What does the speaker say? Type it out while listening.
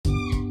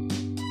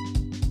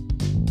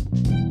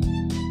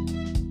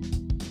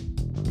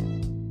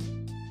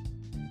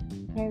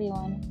Hey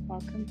everyone,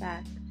 welcome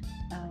back.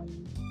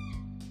 Um,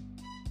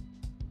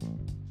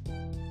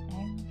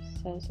 I'm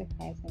so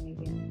surprised I'm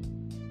even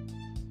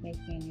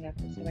making a new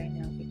episode right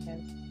now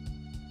because,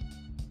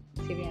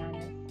 to be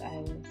honest, I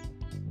was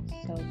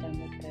so done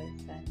with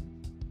this and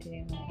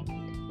didn't want to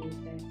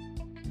lose it.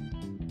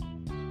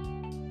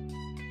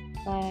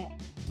 But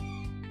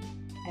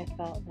I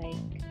felt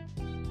like,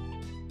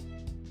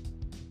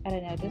 I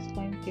don't know, just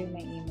going through my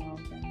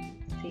emails and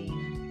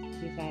seeing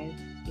you guys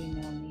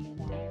email me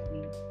and ask me,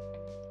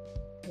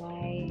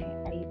 why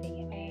are you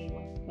being M.I.A?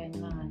 What's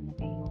going on?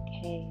 Are you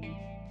okay?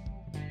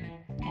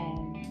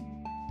 And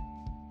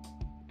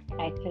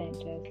I couldn't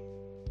just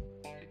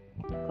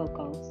go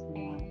ghost and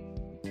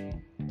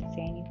not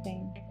say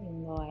anything, even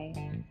though I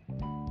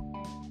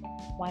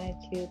wanted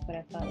to, but I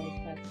felt like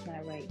that's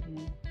not right,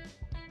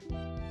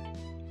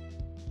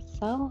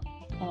 So,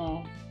 I'm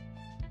gonna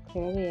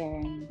clear the air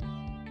and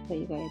let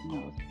you guys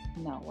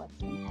know what's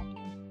been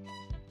happening,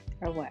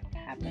 or what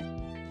happened.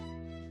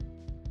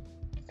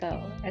 So,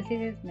 as you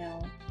guys know,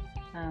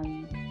 I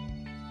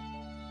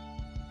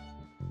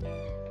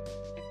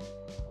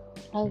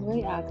was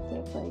very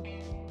active like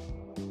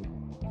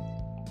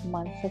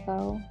months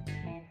ago,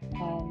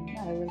 and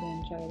I really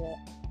enjoyed it.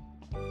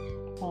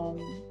 And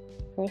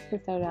first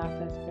it started off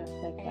as just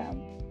like a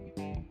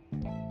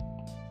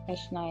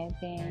M.I.A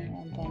thing,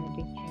 and then it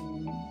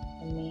became a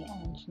M.I.A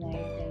and M.I.A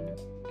thing,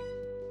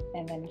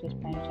 and then it just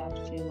branched off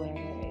to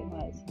whatever it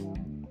was.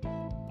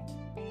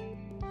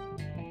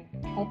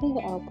 I think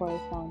it all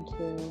boils down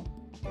to,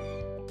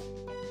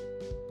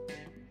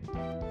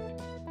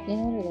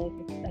 what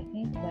it is. I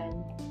think when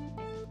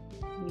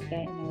you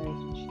get in a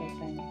relationship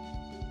and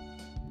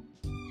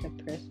the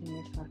person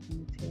you're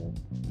talking to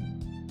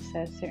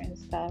says certain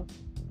stuff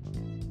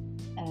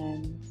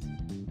and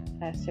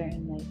has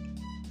certain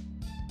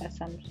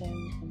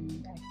assumptions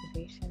and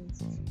accusations,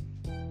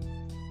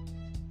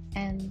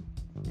 and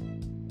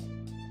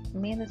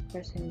me and this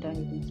person don't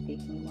even speak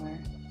anymore,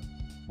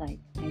 maybe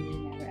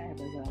never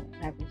ever will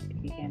ever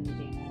speak again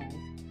being alive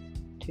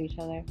to each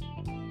other.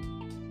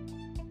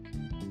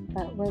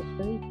 But what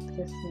really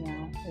pissed me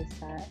off is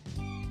that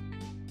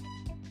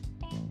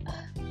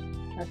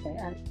okay,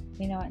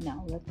 you know what, no,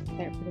 let's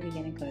start from the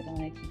beginning because I don't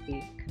want to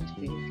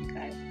confuse you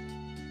guys,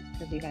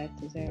 because you guys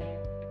deserve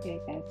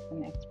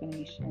an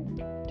explanation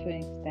to an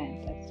extent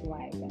as to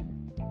why I've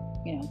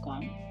been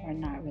gone or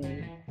not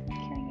really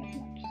caring as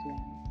much, to be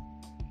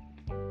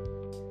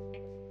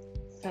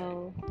honest. So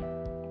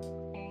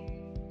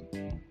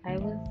I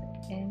was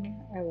in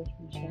a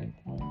relationship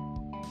and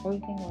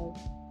everything was,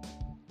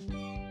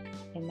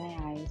 in my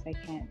eyes, I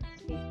can't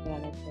speak for the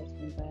other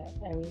person, but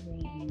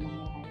everything in my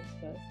eyes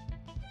was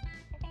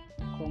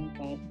going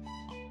good.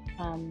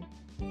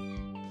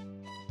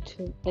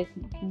 To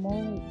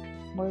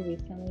more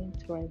recently,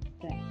 towards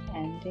the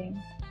ending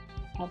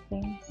of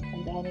things,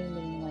 and the ending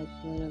being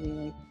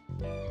literally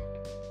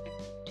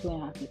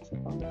 2.5 weeks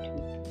ago or 2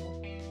 weeks ago.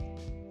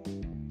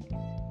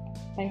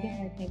 I think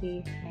maybe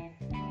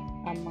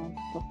a month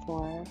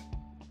before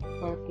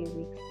or a few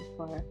weeks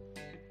before,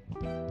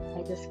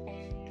 I just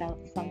felt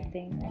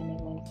something, and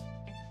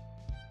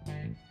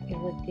it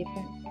was a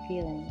different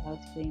feeling I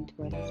was feeling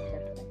towards this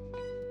person.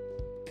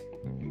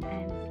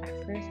 And at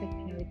first I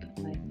couldn't really put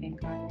my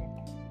finger on it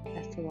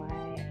as to why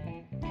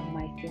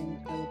my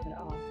feelings were a little bit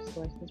off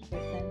towards this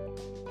person.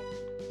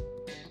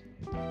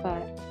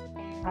 But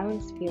I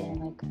was feeling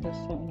a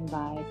certain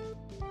vibe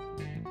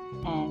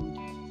and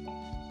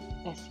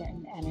a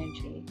certain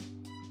energy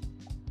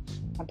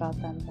about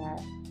them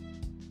that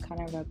kind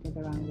of rubbed me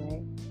the wrong way.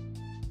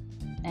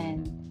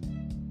 And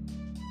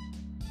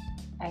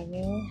I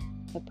knew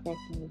the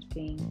person was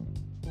being,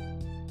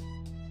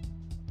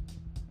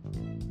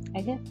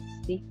 I guess,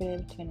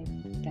 secretive to an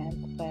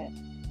extent, but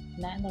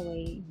not in the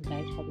way you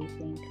guys probably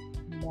think.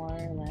 More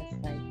or less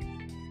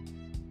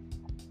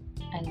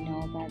I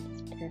know that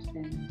this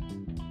person,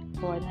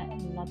 or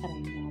not that I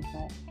know,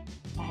 but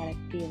I had a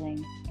feeling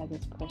that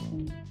this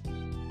person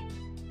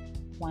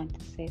wanted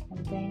to say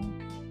something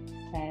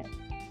that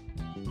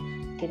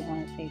didn't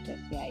want to say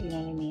just yet, you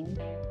know what I mean?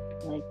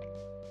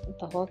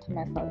 The whole time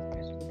I felt this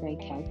person was very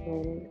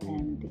calculated,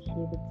 and he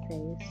would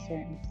say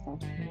certain stuff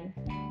to me,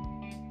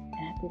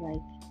 and I'd be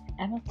like,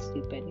 I'm not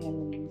stupid, you know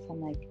what I mean? So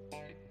I'm like,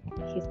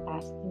 he's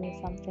asking me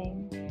something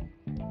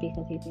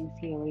because he thinks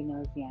he already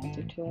knows the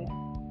answer to it,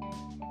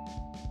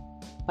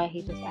 but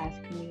he's just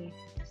asking me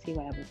to see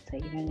what I would say,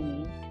 you know what I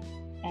mean?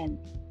 And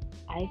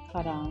I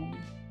caught on.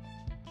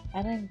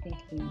 I don't even think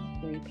he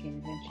really paid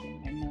attention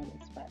or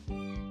noticed, but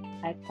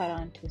I caught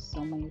on to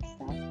so many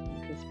stuff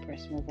this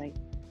person was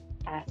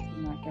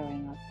asking or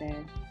throwing out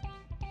there,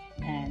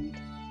 and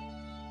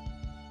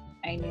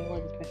I knew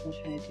what this person was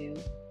trying to do.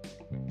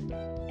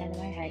 And in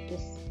my head,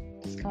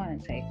 just come on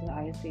and say it, because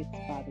obviously it's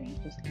bothering you.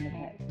 Just come on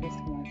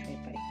and say it,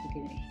 but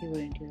he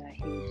wouldn't do that.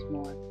 He would just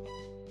more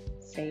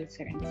say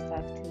certain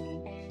stuff to me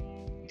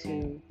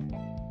to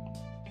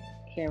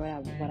hear what I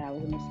was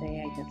going to say,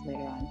 I guess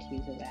later on to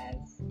use it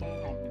as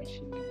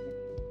admission.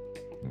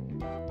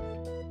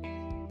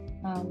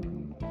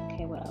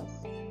 Okay, what else?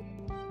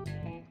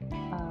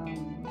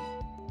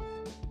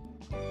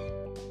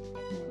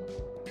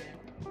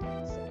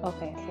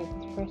 Okay, so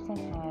this person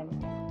had.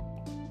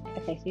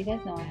 Okay, so you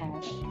guys know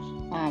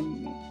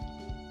um,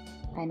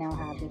 I now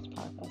have this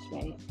podcast,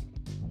 right?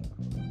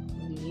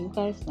 You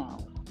guys know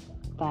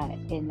that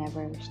it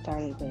never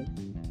started with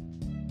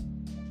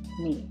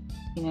me.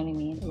 You know what I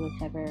mean? It was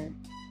never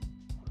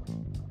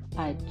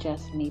a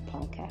just me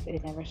podcast.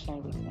 It never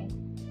started with me.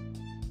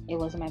 It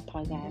wasn't my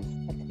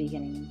podcast at the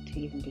beginning to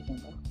even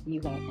begin with. You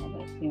guys know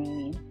this. You know what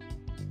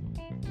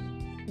I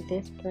mean?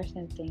 This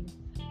person thinks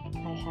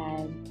I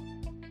had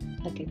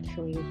like a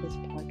career with this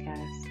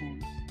podcast,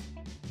 and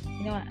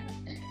you know what?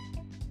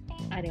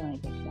 I don't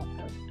want to get to that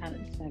part.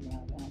 It's not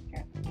relevant. I don't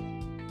care.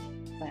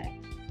 But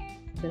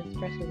this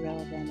person is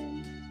relevant,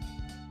 and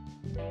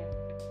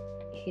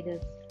he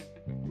just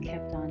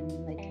kept on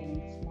like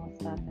getting small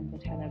stuff and to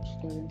try to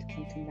build into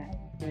something that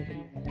wasn't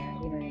even there. You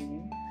know what I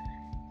mean?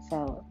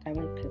 So that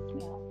really pissed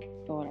me off.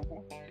 But whatever.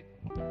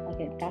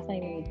 Okay, that's not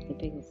even the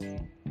biggest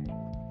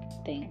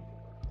thing.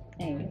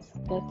 Anyways,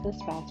 let's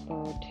just fast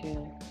forward to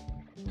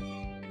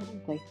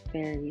like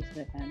very recent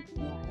events in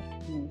life.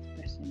 And this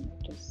person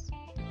just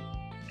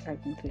are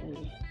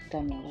completely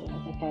done with.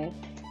 Okay,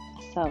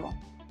 so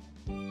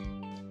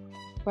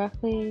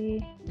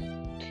roughly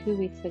 2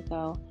 weeks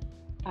ago,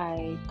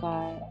 I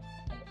got.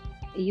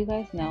 You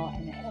guys know,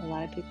 and a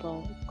lot of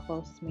people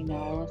close to me know.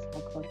 I was so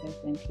close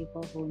with, and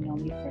people who know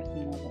me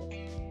personally know this.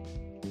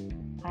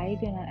 I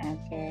do not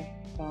answer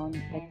phone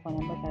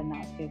numbers that are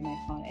not saved in my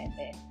phone, and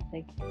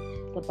like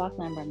the block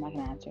number I'm not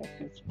gonna answer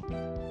because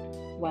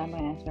why am I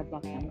gonna answer a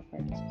block number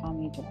for? Just call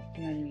me direct.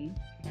 You know what I mean?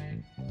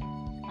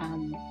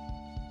 Um,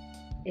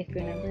 if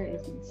your number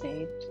isn't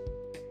saved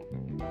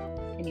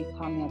and you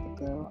call me out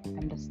the blue,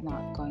 I'm just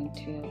not going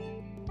to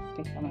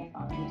pick up my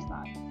phone. I'm just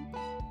not.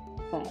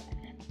 But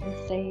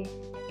let's say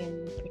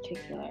in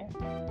particular,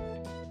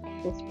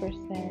 this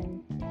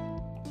person,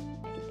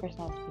 the person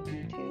I was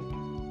speaking to,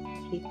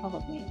 he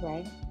called me,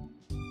 right?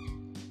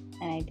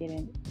 And I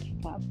didn't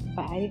pick up,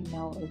 but I didn't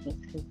know it was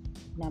his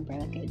number.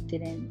 Like it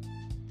didn't,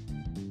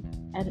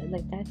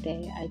 like that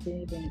day,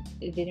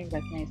 it didn't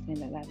recognize me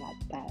that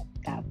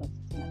was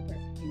his number,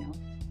 you know.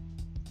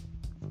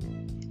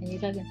 And you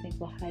guys can think,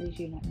 well, how did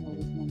you not know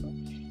his number?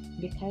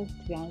 Because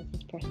to be honest,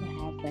 this person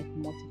has like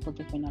multiple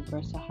different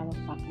numbers. So how the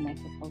fuck am I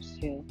supposed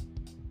to?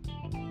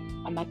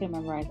 I'm not gonna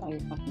memorize all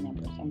your fucking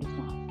numbers. I'm just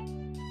not.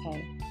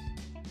 Okay,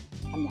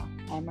 I'm not.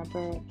 I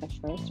remember the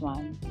first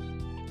one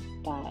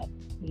that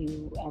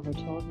you ever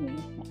told me.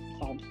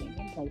 Besides being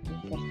like the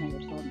person ever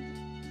told me,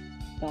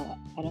 but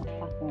I don't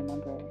fucking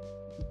remember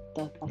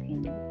the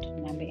fucking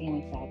number.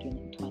 Anyways, I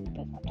doing 20,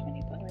 but not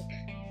 20. But like,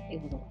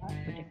 it was a lot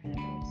of different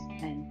numbers.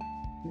 And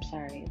I'm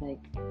sorry,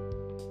 like,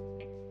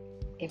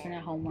 if you're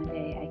not home one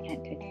day, I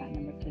can't text that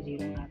number because you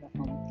don't have a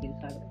phone with you.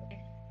 So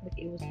like,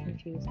 it was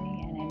confusing,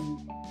 and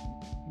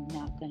I'm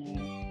not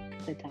gonna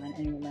sit down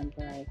and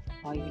remember like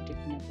all your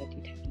different numbers that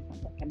you text me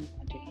from. Like, I'm just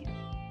not doing it.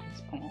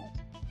 It's pointless.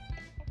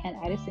 And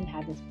I just didn't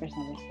have this first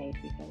number saved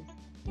because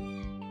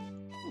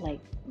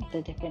like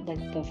the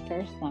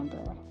first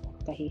number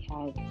that he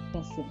had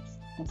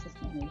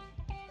consistently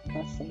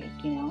was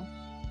saved, you know.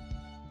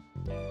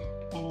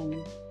 And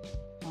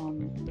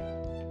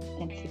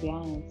to be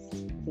honest,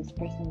 this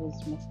person was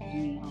messaging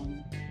me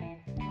on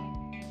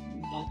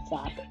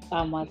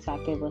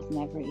WhatsApp. It was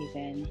never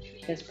even.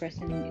 This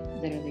person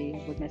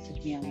literally would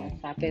message me on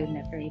WhatsApp. It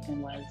never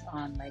even was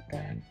on like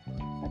a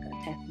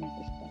text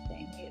message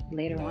thing.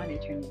 Later on,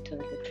 it turned into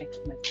like a text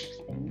message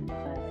thing,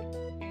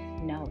 but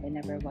no, it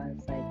never was.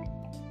 Like,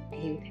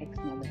 he would text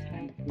me all the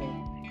time if we were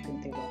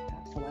texting through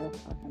WhatsApp. So why the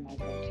fuck am I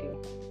going to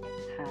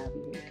have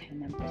your 10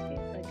 numbers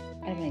saved? Like,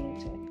 I didn't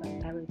answer it, but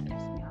that really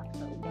pissed me off.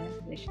 So one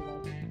of the issues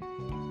was,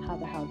 how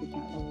the hell did you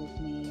not know it was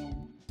me?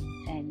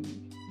 And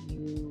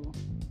you,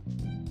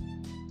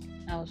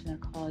 I was gonna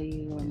call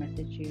you or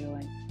message you,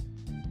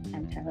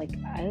 and like,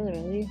 I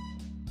literally,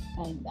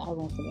 and I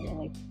won't forget it.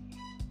 Like,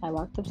 I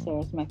walked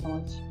upstairs. My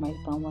phone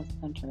was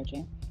on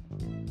charging.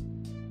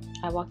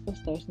 I walked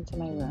upstairs into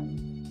my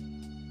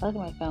room. I look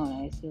at my phone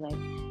and I see like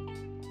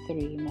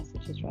 3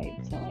 messages, right?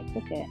 So I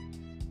click it,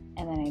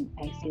 and then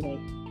I see like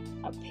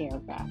a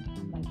paragraph.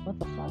 I'm like, what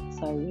the fuck?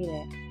 So I read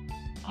it.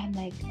 I'm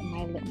like,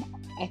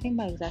 I think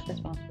my exact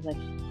response was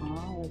like,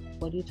 huh? Like,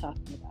 what are you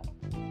talking about?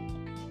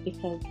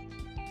 Because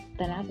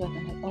then afterwards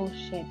I'm like, oh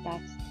shit,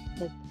 that's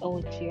like, oh,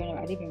 it's your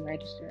number. I didn't even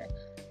register it.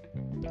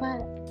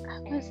 But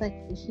I was like,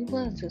 he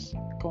was just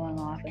going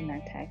off in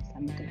that text.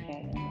 I'm like,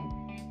 okay. And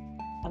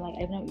I'm like,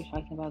 I know what you're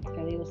talking about.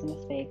 Clearly it was a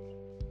mistake.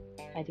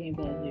 I didn't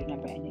realize your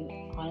number. And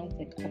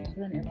honestly, like, other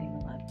than everything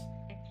in life,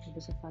 it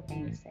was a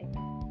fucking mistake.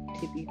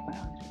 To be quite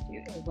honest with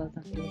you, it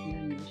wasn't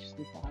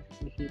maliciously, but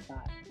obviously he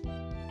thought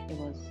it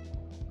was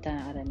done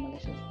out of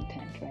malicious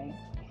intent, right?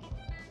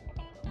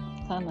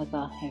 So I'm like,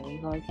 oh, here we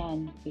go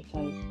again,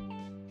 because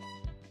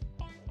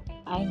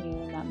I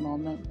knew in that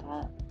moment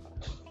that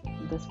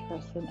this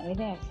person,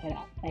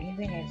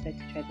 anything I said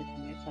to try to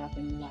defend myself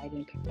and lie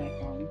and pick my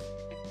phone,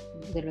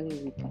 literally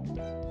would be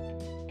pointless.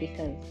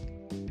 Because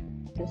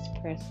this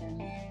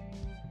person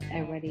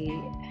already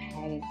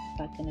had it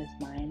stuck in his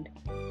mind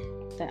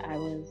that I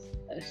was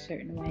a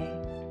certain way,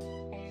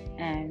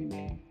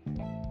 and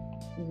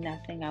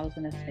nothing I was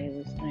gonna say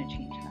was gonna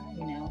change that,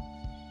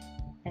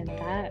 And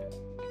that,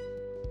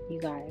 you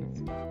guys,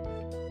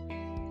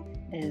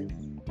 is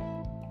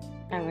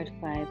a red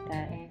flag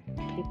that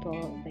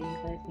people that you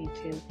guys need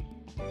to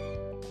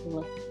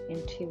look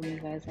into when you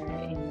guys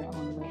are in your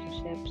own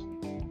relationships.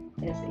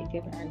 Is if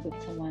you have an argument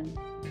with someone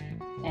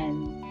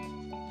and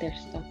they're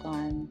stuck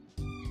on,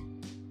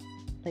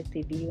 like,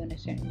 they view you in a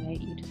certain way,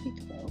 you just need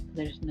to go.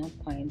 There's no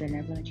point. They're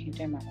never gonna change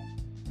their mind.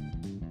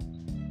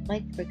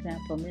 Like, for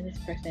example, me and this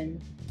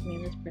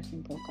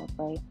person broke up,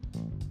 right?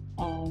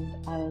 And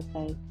I was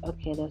like,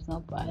 okay, there's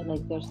no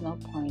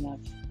point of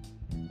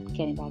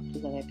getting back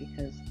together,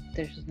 because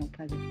there's just no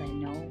point, because I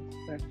know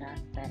for a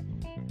fact that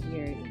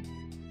you're,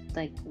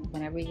 like,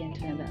 whenever you get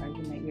into another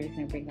argument, you're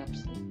gonna bring up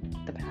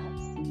the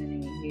past, you know what I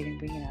mean? You're gonna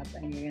bring it up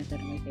and you're gonna sit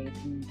on my face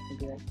and you're gonna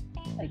be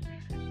like,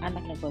 I'm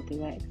not gonna go through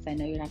that, because I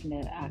know you're not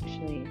gonna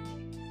actually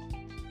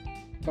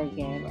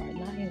forgive, or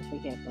not even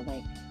forgive, but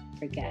like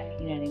forget,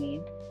 you know what I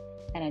mean?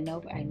 And I knew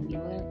it.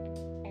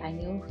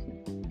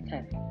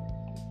 Okay,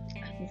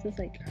 this is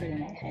like hurting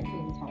my head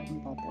even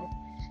talking about this.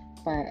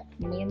 But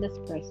me and this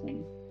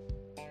person,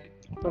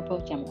 we're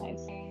both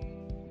Geminis.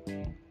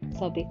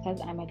 So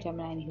because I'm a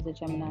Gemini and he's a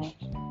Gemini,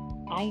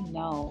 I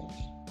know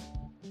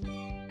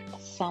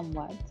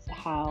somewhat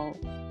how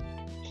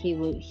he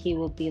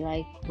will be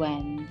like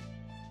when,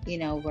 we're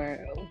in an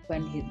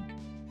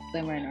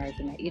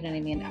argument. You know what I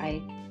mean? I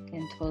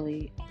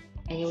already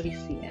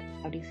see it.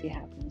 I already see it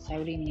happening. So I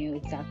already knew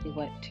exactly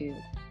what to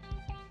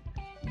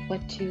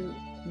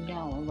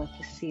know and what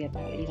to see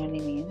about it. You know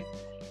what I mean?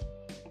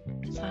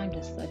 So I'm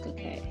just like,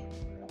 okay,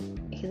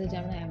 he's a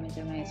Gemini, I'm a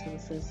Gemini, so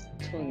this is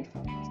totally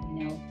fucked.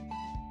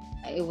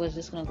 It was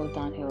just gonna go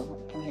downhill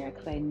from here,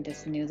 because I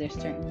just knew there's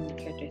certain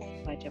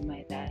characteristics by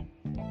Gemini that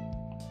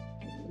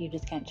you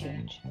just can't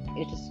change.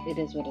 It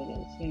is what it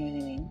is. You know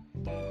what I mean?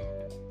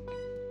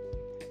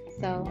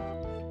 So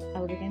I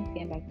was again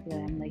getting back to that.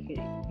 I'm like,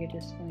 you're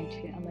just going to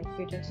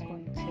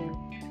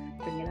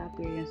bring it up.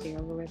 You're gonna say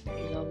you're over it,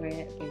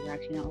 but you're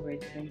actually not over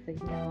it. So he's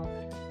like, no,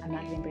 I'm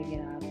not gonna bring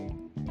it up.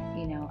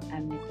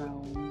 I'm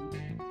grown.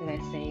 Did I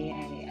say I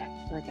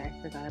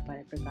forgot about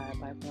it,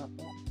 blah blah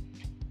blah.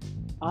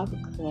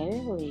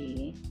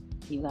 Clearly,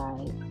 you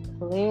guys,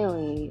 I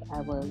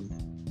was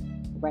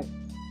right.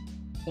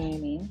 You know what I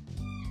mean?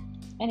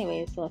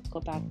 Anyway, so let's go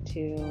back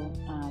to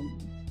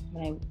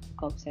when I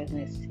go upstairs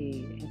and I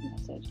see his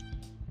message.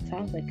 So I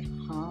was like,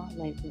 huh?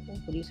 Like,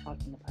 what are you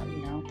talking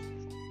about,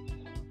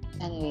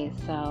 Anyway,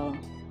 so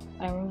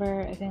I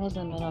remember, I think it was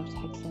in the middle of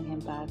texting him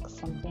back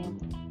something.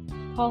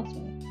 Called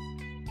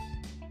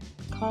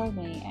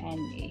me, and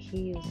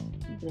he's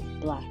just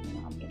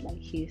blacking on me. Like,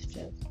 he's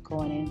just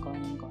going in.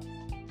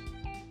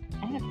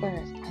 And at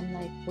first, I'm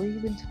like, what have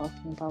you been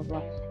talking about?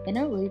 Blah. And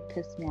it really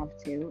pissed me off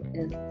too,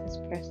 is this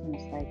person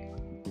is like,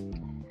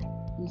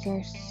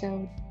 you're so,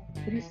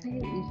 what do you say?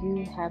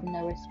 You have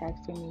no respect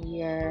for me.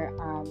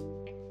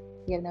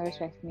 You have no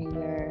respect for me.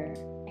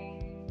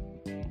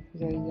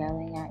 You're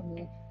yelling at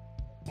me.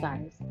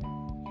 Guys,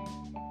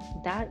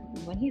 that,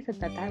 when he said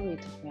that really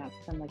took me out,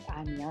 because I'm like,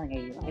 I'm yelling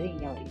at you. I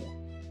didn't yell at you.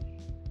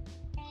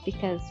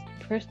 Because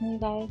personally,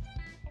 guys,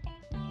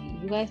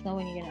 you guys know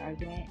when you get in an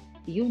argument,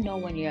 you know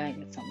when you're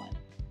yelling at someone.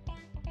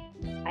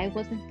 I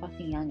wasn't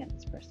fucking yelling at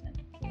this person.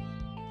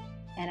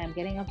 And I'm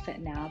getting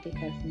upset now,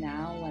 because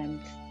now when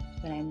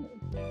I'm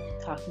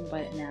talking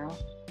about it now,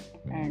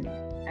 and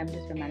I'm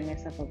just reminding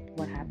myself of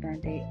what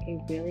happened,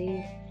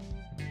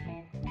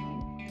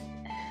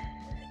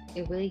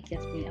 it really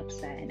gets me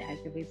upset and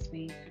aggravates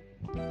me,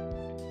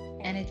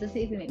 and it doesn't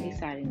even make me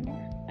sad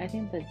anymore. I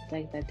think that,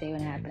 like, that day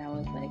when it happened, I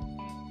was like,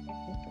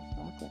 what the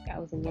fuck? Like, I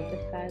was a little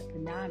bit sad,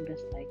 but now I'm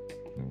just like,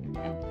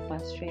 I'm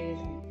frustrated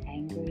and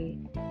angry,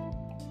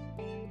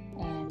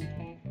 and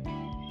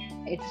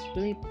it just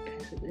really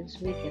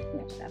gets me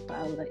upset. But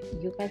I was like,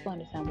 you guys will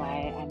understand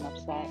why I'm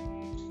upset,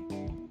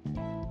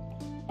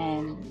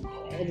 and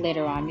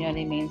later on, you know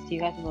what I mean? So you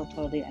guys will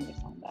totally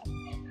understand that.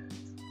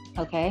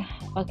 Okay,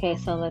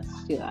 so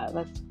let's do that.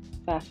 Let's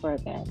fast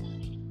forward there.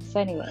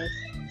 So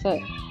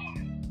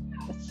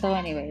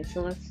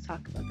let's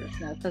talk about this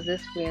now, because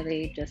this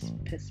really just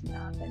pissed me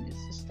off, and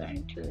it's just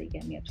starting to really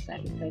get me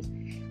upset, because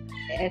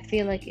I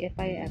feel like if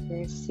I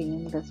ever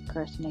seen this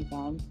person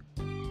again,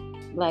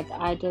 like,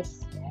 I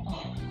just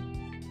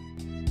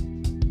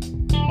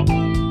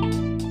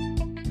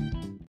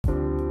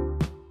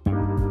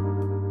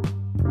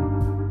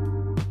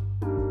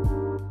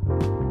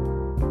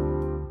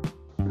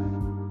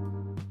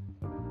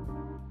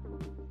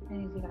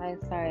anyways, you guys,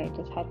 sorry, I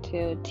just had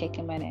to take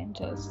a minute and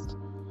just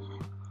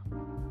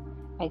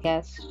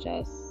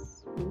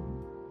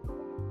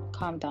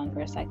calm down for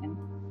a second.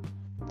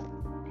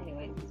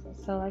 Anyways,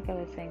 so like I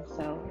was saying,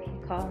 so he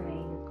called me,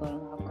 he's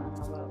going off,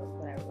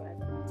 whatever.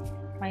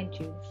 Mind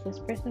you, this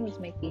person was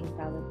making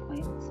valid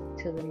points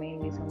to the main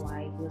reason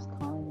why he was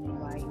calling me,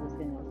 why he was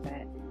getting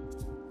upset.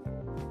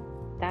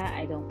 That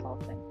I don't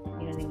fault him.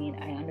 You know what I mean?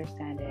 I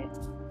understand it,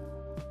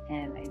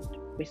 and I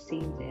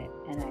received it,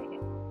 and I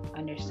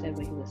understood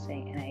what he was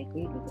saying, and I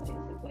agreed with what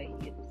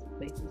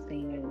what he was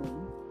saying, you know what I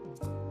mean?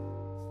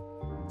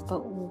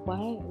 But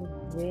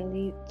what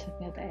really took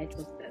me off the edge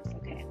was this,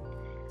 okay?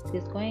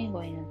 He's going.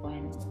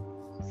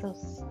 So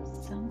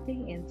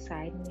something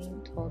inside me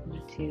told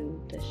me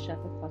to just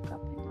shut the fuck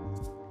up and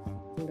just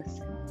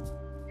listen.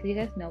 Cause you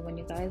guys know when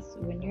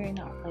you're in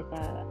a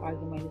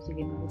argument or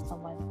disagreement with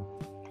someone,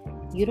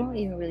 you don't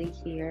even really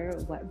hear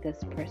what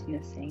this person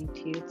is saying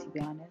to you. To be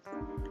honest,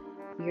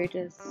 you're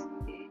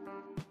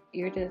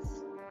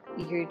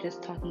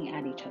just talking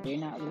at each other. You're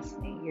not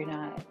listening. You're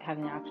not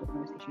having an actual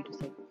conversation. You're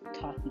just like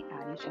talking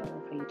at each other.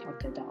 Like how you talk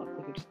to a dog.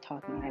 Like you're just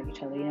talking at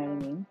each other. You know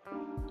what I mean?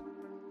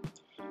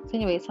 So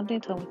anyway,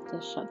 something told me to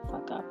just shut the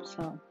fuck up.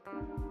 So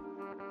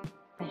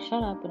I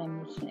shut up and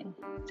I'm listening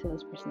to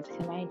this person. So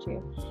mind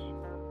you,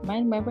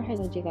 remember how I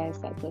told you guys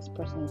that this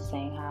person is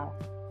saying how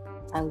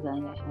I was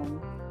yelling at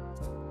him.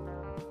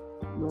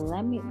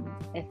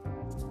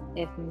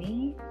 If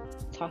me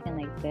talking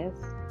like this,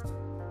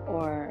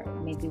 or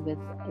maybe with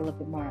a little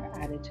bit more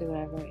attitude,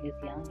 whatever, is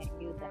yelling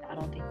at you, then I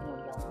don't think you know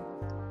what yelling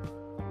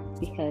is.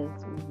 Because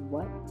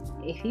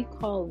if he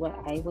called what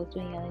I was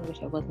doing yelling,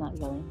 which I was not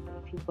yelling,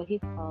 what he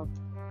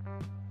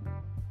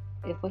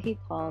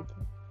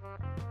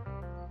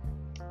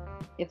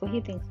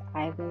thinks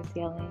I was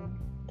yelling,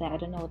 then I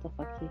don't know what the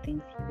fuck he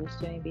thinks he was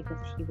doing, because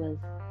he was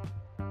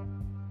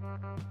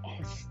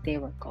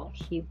hysterical.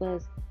 He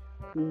was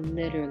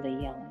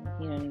literally yelling,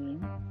 you know what I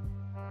mean?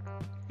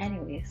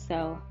 Anyway,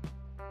 so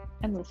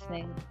I'm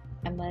listening.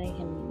 I'm letting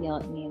him yell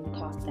at me and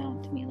talk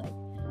down to me like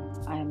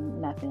I'm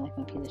nothing, like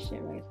my piece of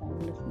shit, right? So I'm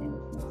listening.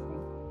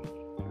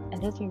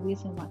 And there's a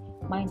reason why.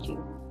 Mind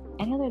you,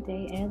 any other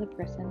day, any other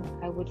person,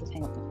 I would just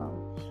hang up the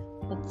phone.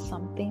 But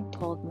something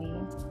told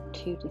me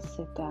to just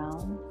sit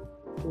down,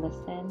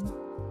 listen,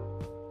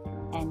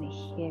 and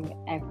hear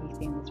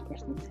everything this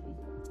person's saying.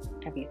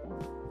 Everything.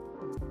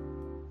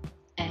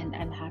 And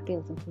I'm happy to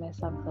listen to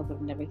myself, because I would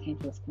have never came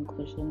to this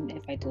conclusion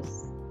if I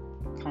just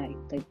kind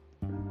of like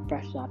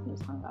brushed it off and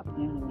just hung up,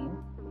 you know what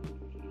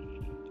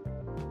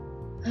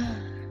I mean?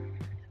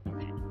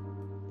 Okay,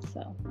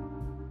 so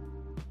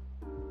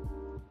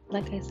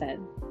like I said,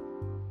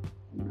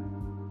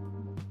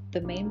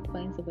 the main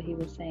points of what he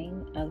was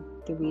saying, of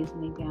the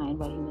reasoning behind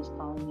why he was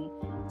calling me,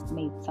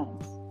 made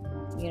sense,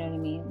 you know what I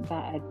mean?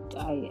 That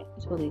I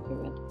totally agree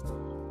with.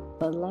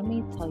 But let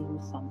me tell you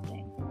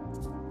something.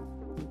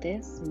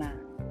 This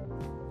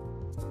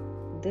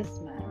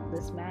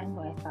man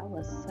who I thought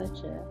was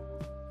such a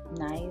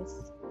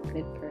nice,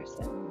 good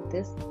person,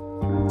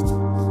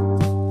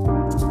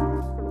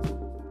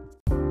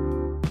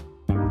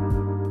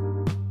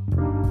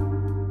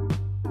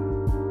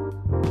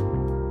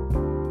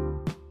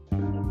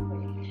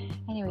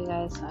 anyway,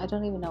 guys, I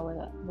don't even know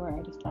where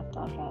I just left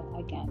off at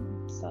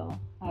again, so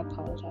I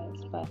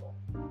apologize. But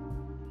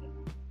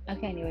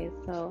okay, anyways,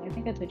 so I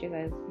think I told you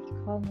guys, he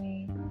called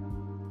me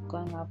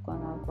going out.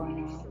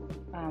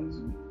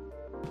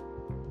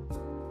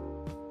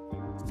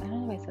 I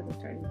don't know if I said this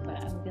already, but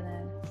I'm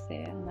gonna say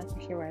it. I'm not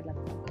sure where I left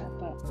off at,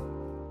 but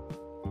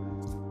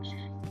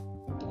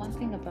the one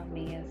thing about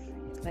me is,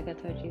 like I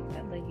told you,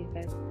 that like you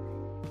guys,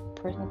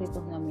 personal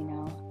people who know me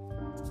now,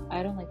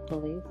 I don't like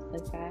bullies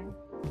like that.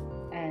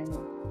 And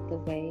the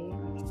way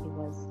he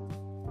was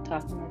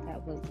talking like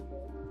that was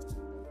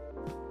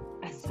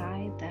a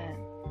side that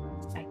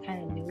I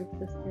kind of knew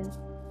existed,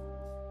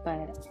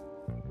 but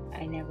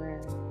I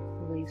never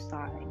really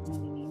saw it, you know what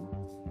I mean?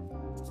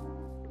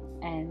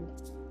 And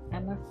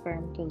I'm a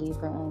firm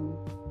believer in,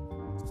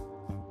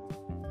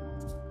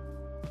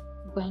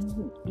 when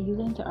you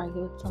get into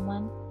argue with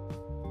someone,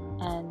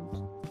 and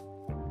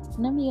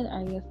whenever you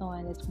argue with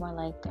someone, it's more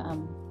like,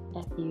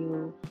 F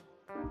you,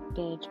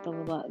 bitch, blah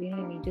blah blah, you know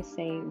what I mean? Just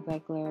say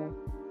regular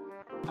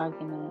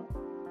argument,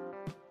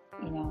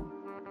 you know,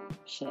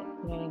 shit,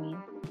 you know what I mean?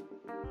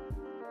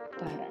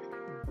 But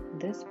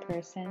this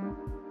person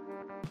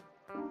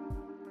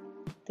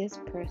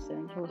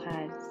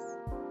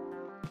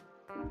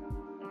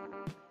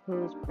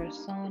whose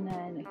persona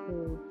and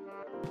who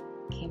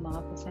came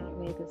off a certain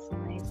way this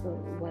night, so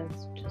it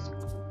was just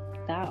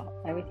that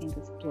everything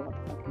just blew out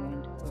the fucking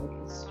window. Like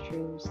his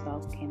true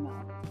self came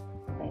out.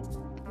 Like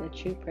the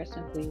true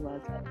person who he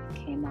was, that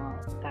came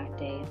out that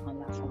day on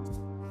that phone.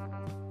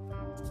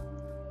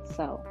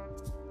 So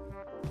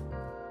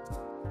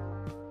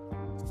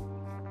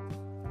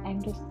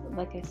I'm just,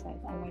 like I said,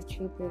 I'm a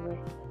true believer.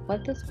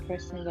 What this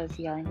person was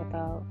yelling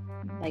about,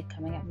 like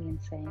coming at me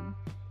and saying,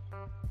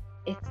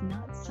 it's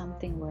not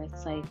something where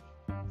it's like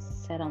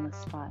said on the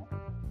spot.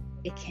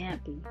 It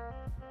can't be.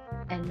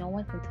 And no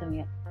one can tell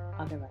me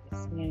otherwise. You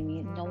know what I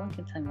mean? No one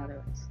can tell me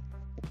otherwise.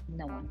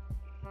 No one.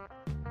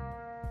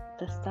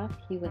 The stuff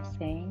he was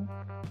saying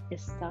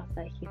is stuff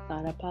that he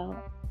thought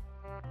about.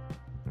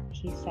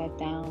 He sat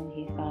down,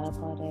 he thought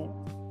about it.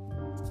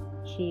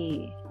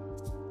 He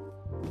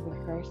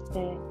rehearsed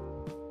it.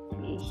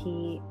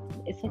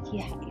 It's like he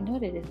had, you know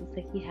what it is? It's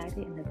like he had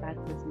it in the back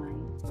of his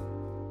mind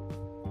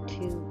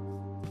to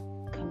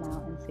come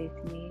out and say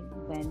to me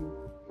when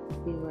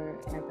we were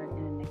ever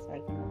in the next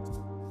argument.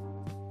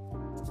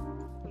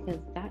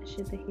 Because that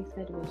shit that he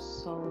said was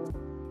so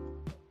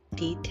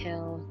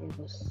detailed. It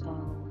was so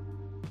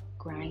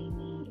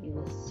grimy. It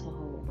was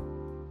so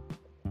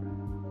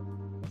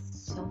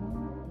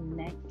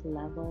next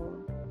level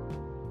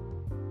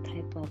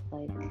type of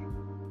like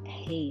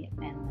hate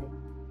and like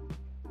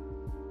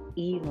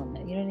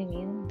evilness. You know what I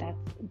mean? That's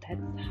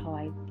how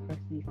I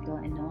personally feel,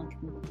 and no one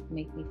can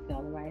make me feel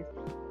otherwise.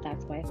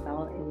 That's why I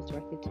felt it was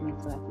directed to me,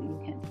 so that you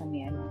can't tell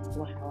me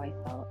how I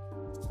felt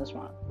was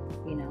wrong.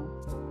 You know.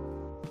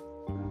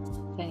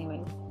 So,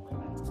 anyways,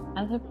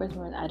 I'm the person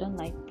where I don't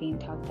like being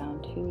talked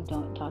down to.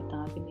 Don't talk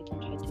down to me.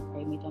 Don't try to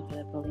degrade me. Don't try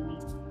to bully me.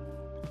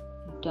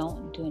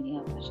 Don't do any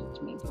of that shit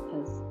to me,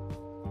 because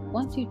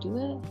once you do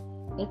it,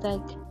 it's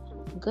like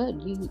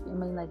good. You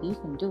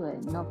can do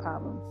it, no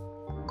problem.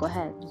 Go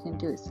ahead, you can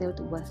do it. Say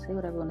whatever you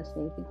want to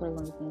say. Think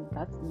whatever you want to say.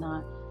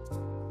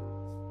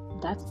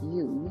 That's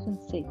you. You can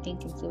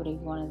think and say whatever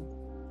you want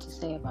to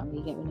say about me.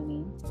 You get what I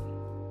mean?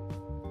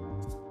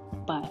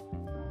 But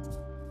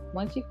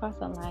once you cross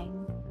that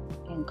line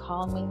and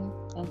call me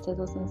and say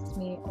those things to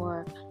me,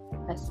 or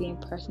I see in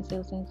person say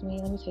those things to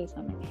me, let me tell you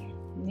something.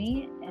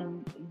 Me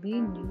and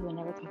you will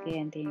never talk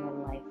again in your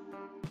life.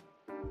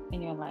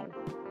 In your life.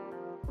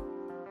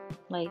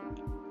 Like,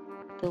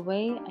 the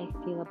way I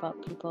feel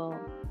about people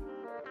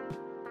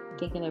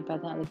thinking they're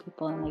better than other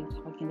people and like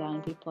talking down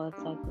on people,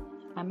 it's like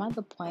I'm at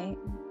the point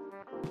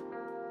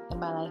in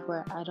my life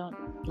where I don't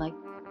like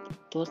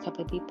those type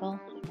of people.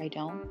 I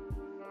don't.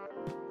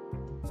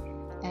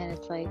 And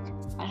it's like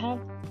I have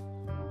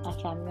a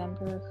family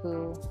member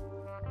who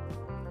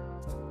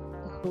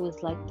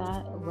is like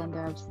that when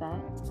they're upset,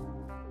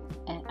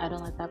 and I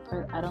don't like that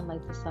I don't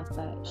like the stuff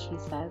that she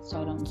says, so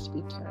I don't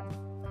speak to her.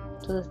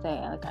 To this day,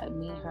 like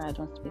me and her, I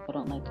don't speak. I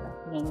don't like her.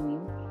 You know what I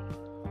mean?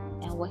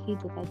 And what he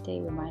did that day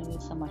reminded me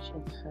so much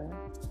of her.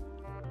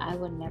 I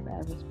would never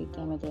ever speak to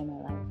him a day in my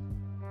life.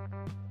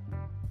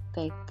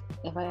 Like,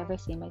 if I ever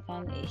see him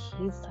again,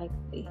 he's like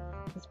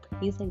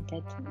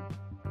dead to me.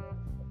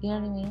 You know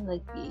what I mean?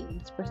 Like,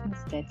 this person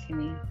is dead to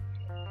me.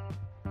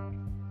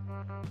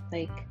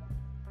 Like,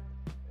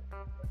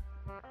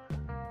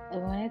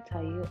 and when I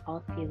tell you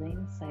all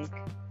feelings, like,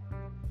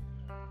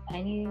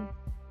 I need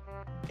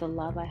the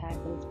love I have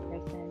for this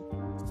person,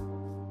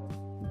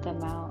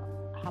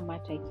 how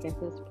much I care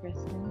for this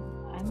person.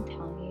 I'm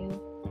telling you,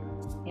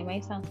 it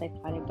might sound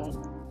psychotic, but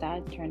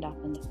that turned off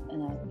in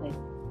a like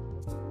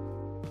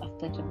a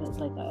flick of it,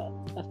 like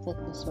a flick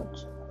of a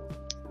switch.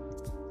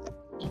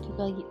 And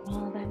people are like,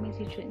 oh, that makes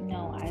you true.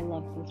 No, I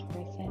love this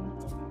person.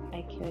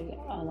 I care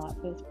a lot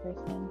for this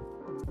person.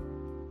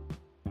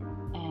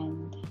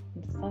 And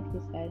the stuff he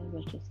said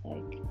was just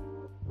like,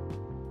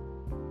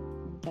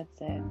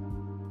 that's it.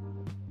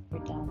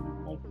 We're done.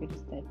 Like, you're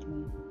just dead to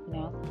me. You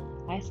know?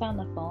 I saw on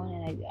the phone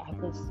and I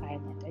was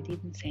silent. I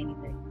didn't say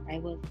anything. I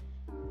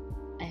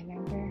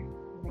remember,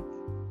 like,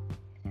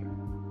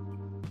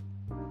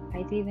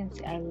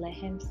 I let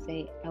him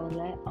say, I would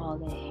let all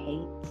the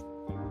hate,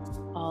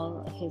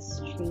 all his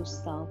true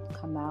self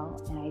come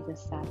out, and I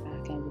just sat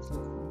back and I just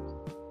listened.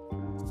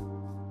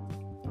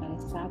 And I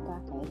sat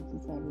back and I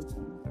listened to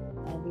everything.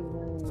 Every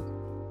word,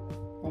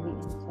 every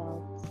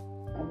insult,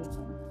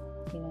 everything,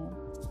 you know?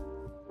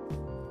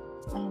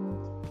 And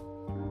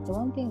the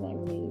one thing that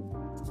really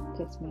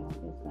pissed me off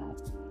is that,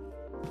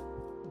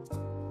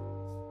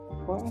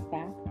 for a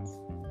fact,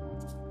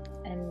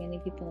 and many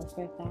people know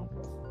for a fact,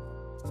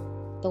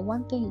 the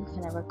one thing you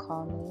can never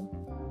call me,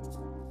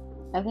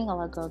 I think a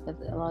lot of girls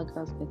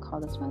get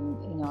called this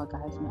when, you know, a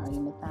guy's in an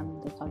argument with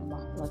them, they call them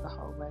like a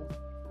hoe, right?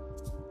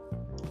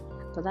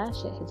 But that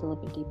shit hits a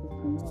little bit deeper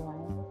for me. You know why?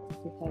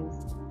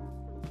 Because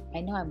I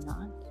know I'm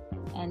not.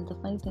 And the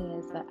funny thing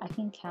is that I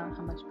can count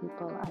how much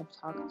people I've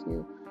talked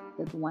to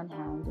with one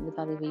hand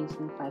without even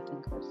using 5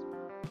 fingers.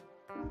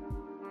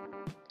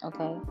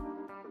 Okay?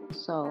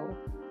 So,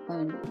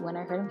 when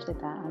I heard him say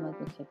that, I'm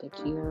like, okay,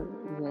 bitch, you're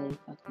really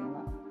fucking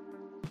low.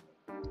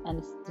 And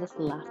it's just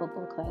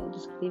laughable, because I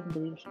just couldn't even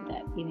believe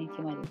that even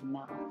came out of his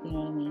mouth. You know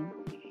what I mean?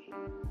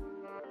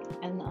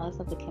 And the other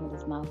stuff that came out of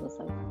his mouth was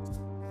like,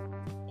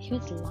 he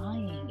was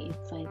lying.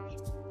 It's like,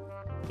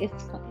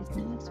 it's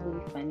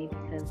really funny,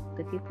 because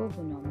the people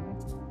who know me,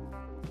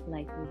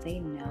 like, they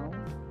know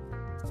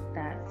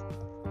that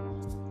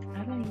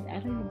I don't even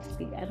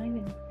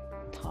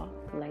talk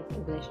like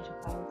relationship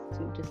wise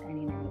to just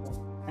any and everybody.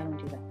 I don't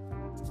do that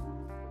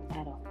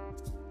at all.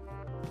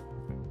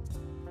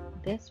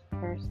 This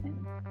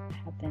person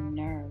had the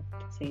nerve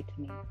to say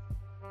to me,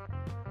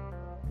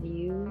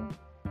 you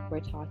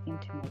were talking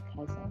to my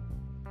cousin.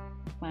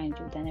 Mind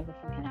you, that never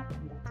fucking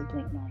happened. That's a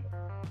blatant lie,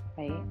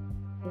 right?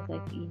 He's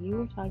like, you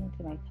were talking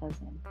to my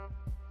cousin.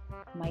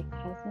 My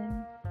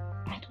cousin,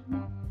 I don't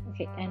know.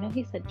 Okay, I know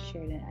he said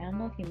Sheridan. I don't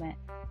know if he meant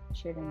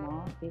Sheridan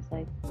Mall. He's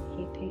like,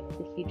 he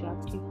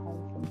dropped you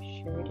home from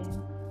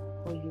Sheridan,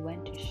 or you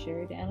went to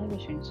Sheridan. I don't know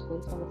if it was Sheridan School.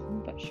 It's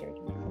something about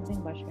Sheridan. Something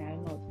about Sheridan. I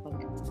don't know what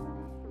the fuck.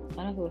 I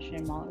don't know if it was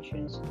Sheridan Mall or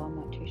Sheridan School. I'm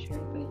not too sure,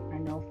 but I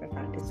know for a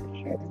fact it's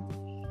Sheridan.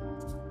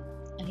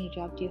 And he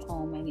dropped you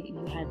home, and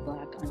you had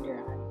black under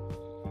eye.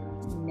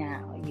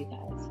 Now, you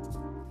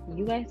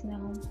guys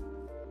know.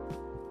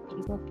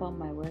 People from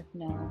my work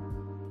know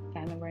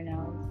family member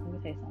knows. Let me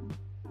tell you something.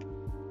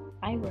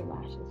 I wear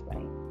lashes,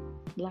 right?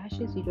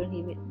 Lashes, you don't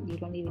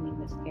even need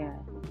mascara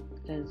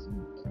because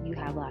you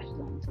have lashes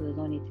on, so there's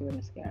no need to wear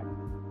mascara.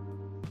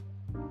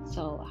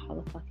 So how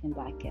the fuck can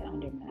black get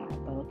under my eye?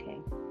 But okay.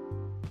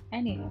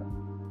 Anywho,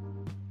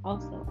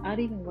 also, I don't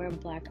even wear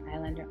black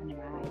eyeliner under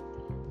my eyes.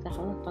 So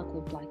how the fuck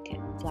would black get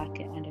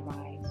under my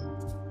eyes?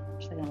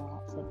 Second of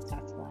all, so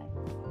that's why.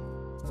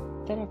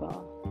 Third of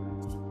all,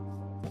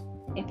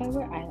 if I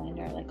wear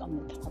eyeliner like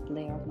on the top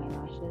layer of my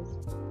lashes,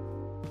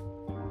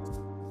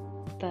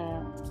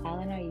 the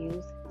eyeliner I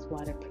use is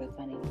waterproof,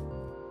 honey.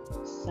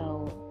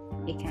 So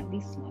it can't be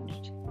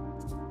smudged,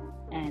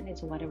 and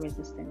it's water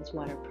resistant. It's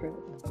waterproof.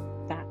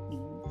 That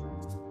means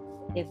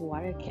if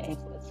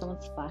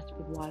someone splashed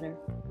with water,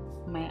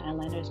 my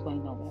eyeliner is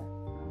going nowhere.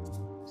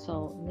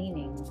 So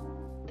meaning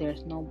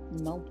there's no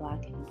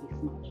black can be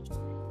smudged.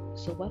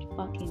 So what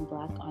fucking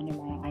black under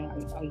my eye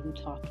are you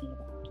talking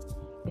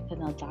about? Because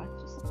now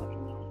that's just a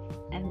fucking lie.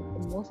 And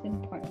most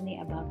importantly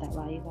about that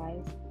lie, you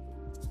guys,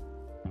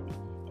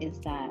 is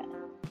that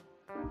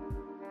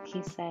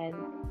he said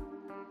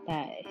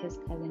that his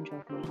cousin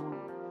drove me home.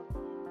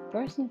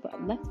 First and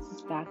foremost, let's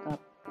just back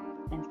up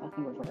and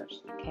fucking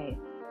reverse, okay?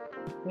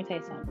 Let me tell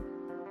you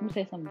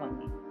something about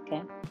me,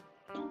 okay?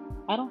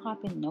 I don't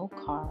hop in no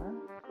car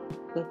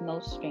with no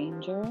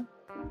stranger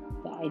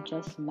that I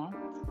just met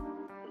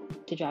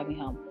to drive me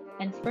home.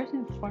 And first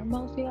and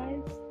foremost, you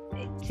guys,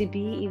 to be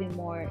even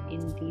more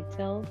in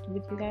detail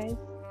with you guys,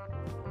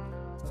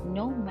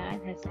 no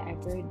man has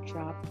ever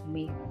dropped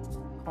me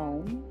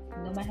home.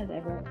 No man has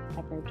ever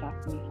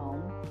dropped me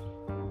home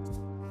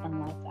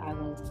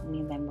unless me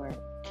and them were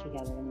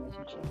together in a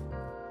relationship.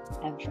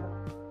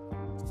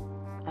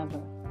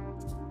 Ever.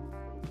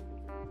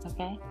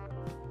 Okay?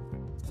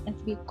 And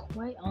to be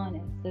quite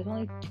honest, there's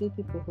only 2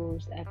 people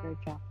who's ever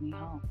dropped me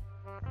home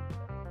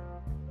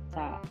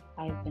that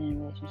I've been in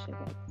a relationship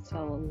with.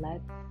 So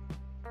let's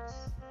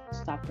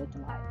stop with the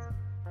lies.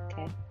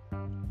 Okay?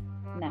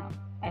 Now,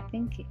 I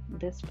think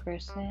this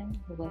person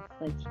was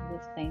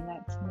saying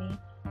that to me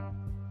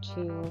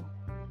to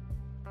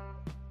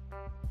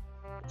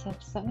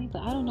upset me,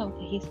 but I don't know.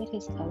 He said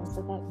his cousin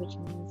said that, which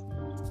means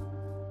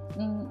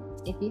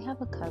if you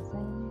have a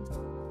cousin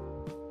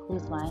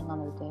who's lying on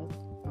their dick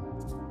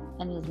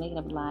and who's making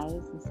up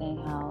lies and saying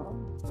how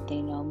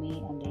they know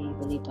me and they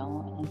really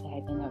don't, and say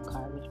I've been in their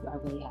car, which I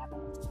really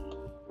haven't,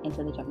 and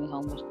so they drop me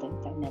home, which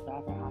that never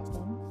ever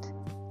happened,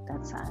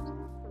 that's sad.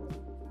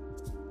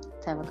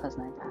 To have a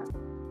cousin like that,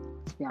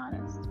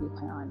 to be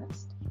quite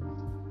honest.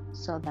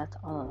 So that's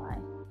all a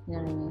lie. You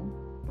know what I mean?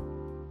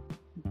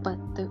 But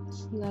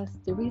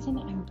the reason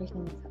I'm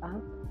bringing this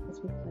up is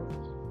because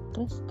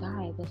this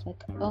guy was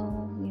like,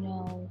 oh,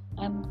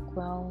 I'm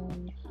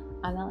grown.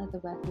 I'm not like the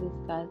rest of these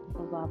guys,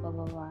 blah, blah, blah,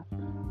 blah, blah.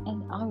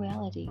 And in all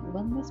reality,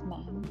 when this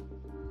man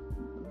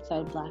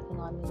started blacking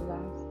on me, you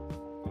guys,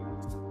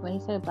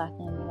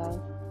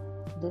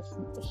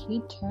 he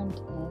turned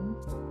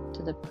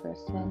into the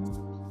person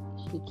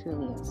he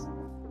truly is.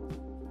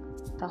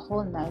 The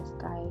whole nice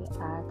guy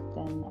act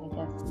and I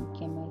guess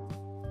gimmick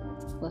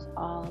was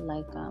all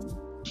like,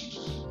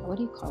 what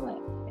do you call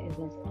it? It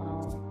was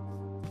all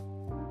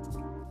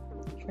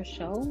for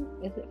show?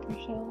 Is it for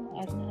show?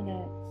 I don't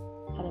know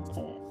how to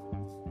put it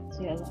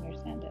so you guys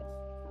understand it.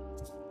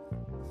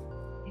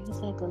 It was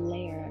like a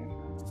layer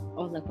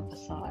or like a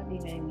facade, you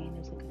know what I mean? It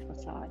was like a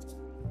facade.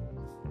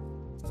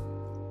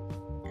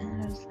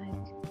 And I was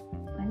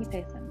like, let me tell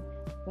you something.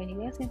 When you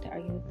guys get to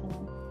argue with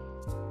someone,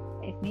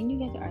 if me and you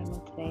get to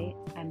argument today,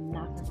 I'm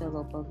not gonna throw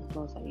low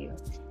blows at you.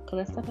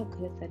 Because the stuff I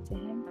could have said to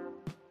him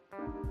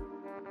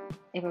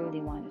if I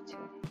really wanted to.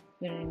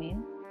 You know what I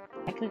mean?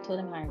 I could have told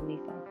him how I really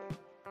felt,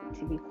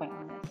 to be quite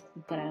honest.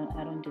 But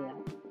I don't do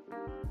that.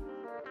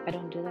 I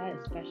don't do that,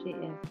 especially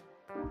if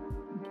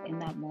in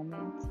that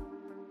moment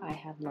I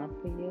have love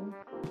for you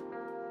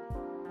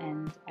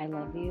and I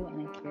love you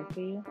and I care for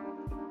you.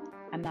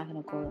 I'm not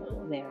gonna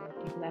go there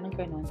because I don't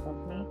care if no one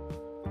tells me.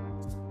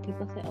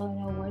 People say, oh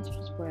no, words are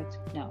just words.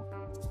 No.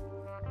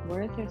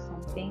 Words are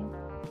something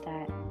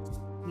that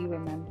you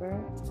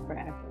remember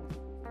forever.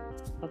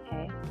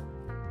 Okay?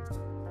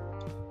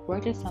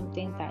 Words are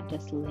something that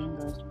just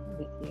lingers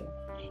with you.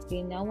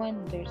 You know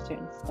when there's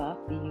certain stuff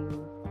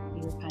you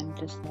kind of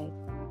just like,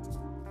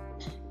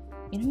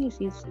 when you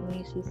see someone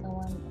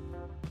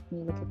and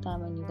you look at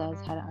them and you guys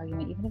had an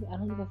argument, even if I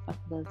don't give a fuck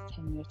if it's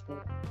 10 years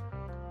later.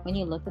 When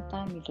you look at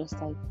them, you're just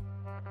like,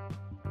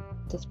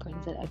 this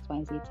person said X, Y,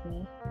 and Z to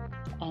me,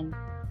 and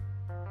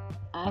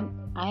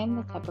I'm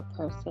the type of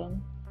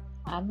person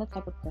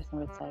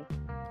where it's like,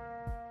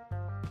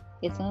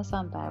 it's gonna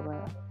sound bad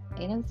where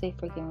you know say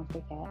forgive and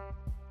forget.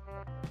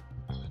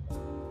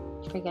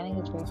 Forgetting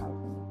is very hard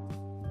for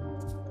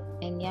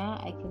me, and yeah,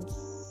 I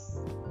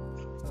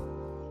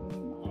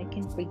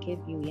can forgive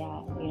you,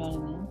 yeah, you know what I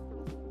mean,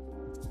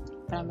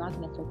 but I'm not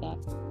gonna forget,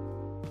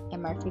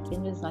 and my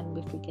forgiveness is not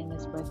gonna be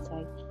forgiveness where it's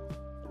like,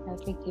 I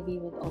forgive you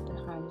with open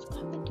arms,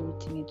 come and do it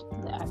to me.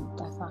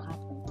 That's not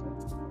happening to me.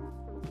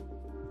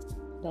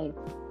 Like,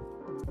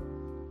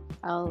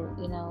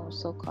 I'll,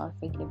 so-called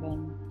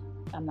forgiven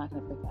I'm not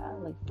gonna forget.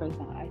 Like, for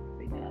example, I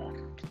forget.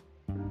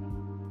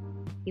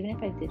 Even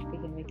if I did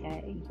freaking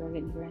forget, you're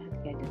gonna have to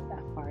get just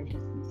that far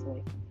distance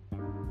away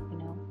from me. You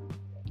know,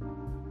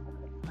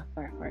 a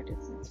far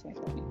distance away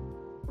from me.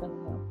 But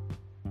no.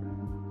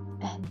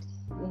 And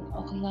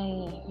oh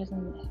yeah.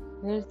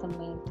 Here's the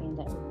main thing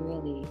that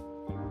really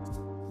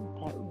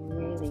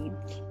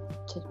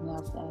took me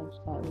off the edge.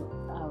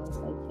 That I was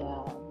like,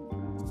 yeah,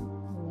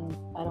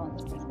 I don't want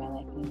this person in my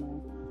life anymore.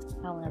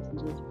 I don't want nothing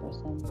to do with this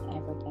person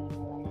ever again in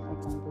my life. I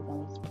want to be done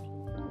with this person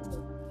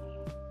completely.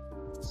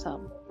 So,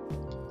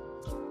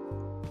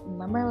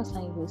 remember I was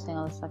telling you he was saying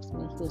all this stuff to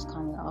me. He was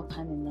calling me all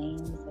kinds of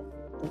names and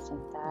this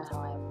and that.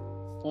 How I'm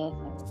this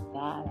and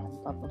that and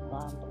blah blah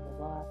blah blah blah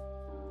blah.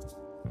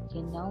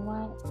 You know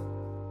what?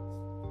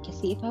 You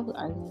see, if I was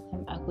arguing with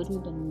him, I wouldn't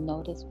even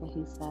notice what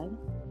he said.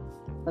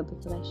 But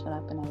because I shut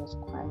up and I was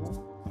quiet,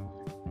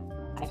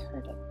 I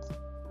heard it.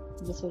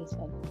 This is what he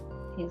said.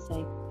 He's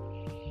like,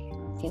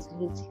 okay, so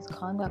he's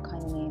calling me all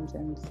kinds of names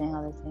and saying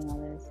all this,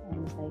 and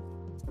he's like,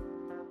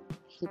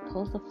 he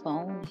pulls the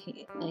phone,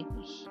 he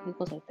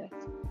goes like this.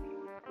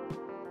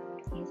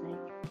 He's like,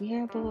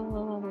 yeah, blah blah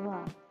blah blah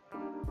blah.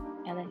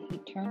 And then he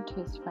turned to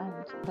his friend.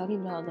 I don't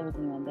even know there was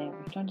anyone there.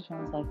 He turned to his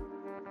friend and was like,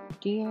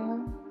 do you hear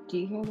her? Do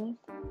you hear this?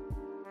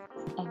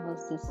 And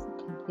was just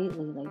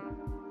completely like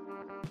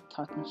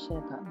talking shit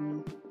about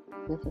me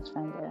with his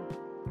friend there.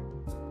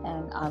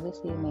 And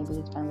obviously maybe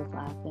his friend was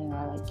laughing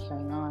or like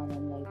carrying on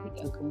and like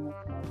agreeing with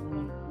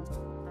him,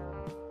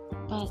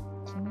 But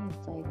to me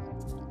it's like,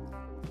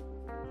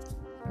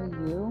 for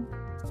you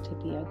to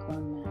be a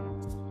grown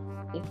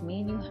man, if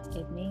me and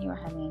you are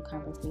having a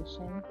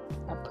conversation,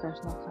 a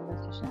personal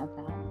conversation at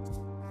that,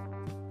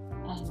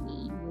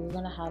 and you're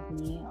gonna have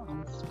me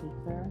on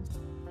speaker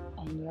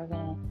and you're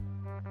gonna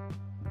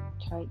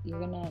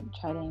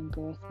try to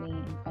embarrass me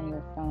in front of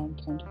your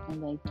friend, turn to your friend,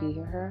 like, do you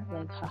hear her?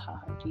 Like, haha,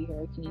 do you hear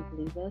her? Can you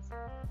believe this?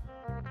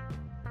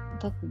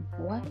 Like,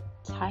 what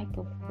type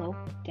of low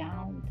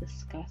down,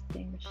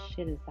 disgusting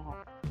shit is that?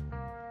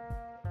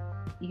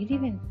 You didn't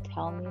even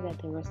tell me that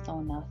there was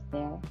someone else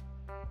there.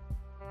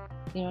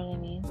 You know what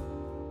I mean?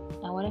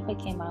 And what if I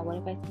came out? What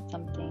if I said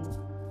something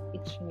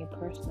extremely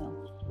personal?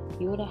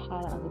 You would have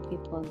had other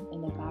people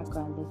in the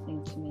background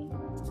listening to me,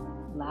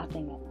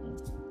 laughing at me,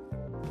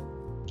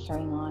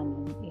 carrying on,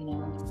 and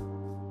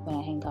when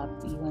I hang up,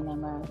 you and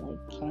them are like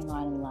carrying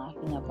on and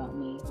laughing about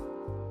me,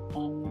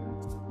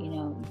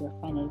 and your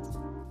friend is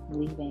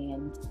leaving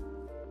and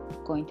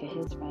going to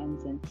his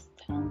friends and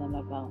telling them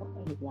about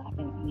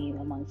laughing at me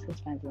amongst his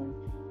friends,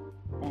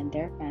 and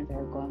their friends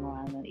are going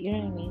around, and you know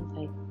what I mean? It's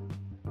like,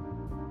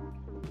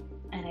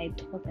 and I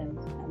told them,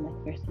 I'm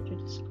like, you're such a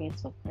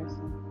disgraceful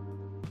person,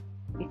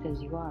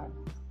 because you are.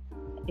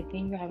 If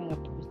you're having a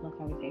personal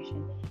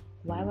conversation,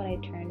 why would I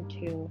turn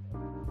to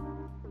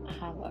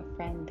have a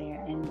friend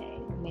there and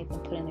make them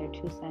put in their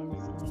 2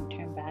 cents and then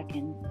turn back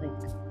and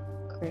like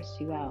curse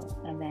you out,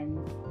 and then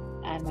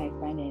add my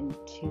friend in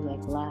to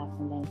like laugh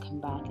and then come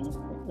back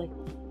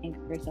and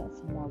curse out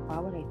some more? Why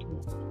would I do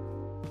that?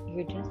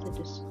 You're just a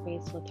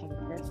disgraceful type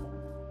of person.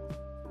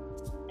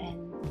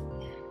 And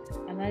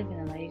I'm not even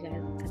gonna lie, you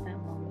guys, at that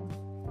moment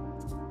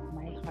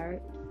my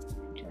heart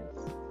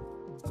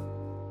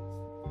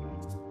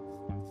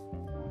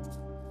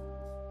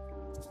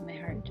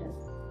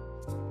just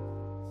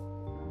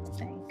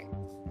sank,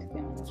 to be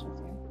honest with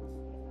you.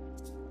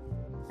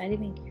 I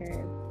didn't even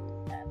care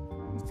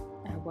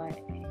at what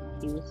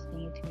he was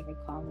saying to me or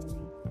calling me.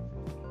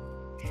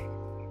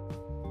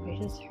 It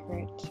just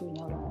hurt to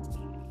know that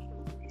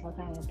I was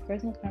having a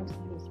personal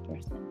conversation with this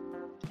person,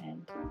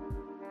 and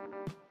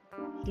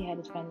he had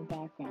his friend in the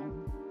background,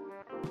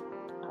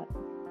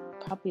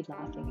 probably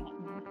laughing at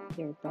me.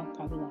 They were both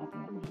probably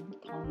laughing at me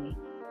and calling me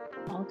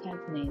all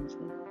kinds of names,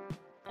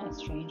 like a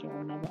stranger I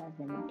never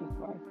ever met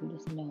before, who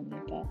doesn't know me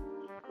but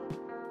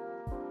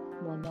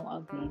will know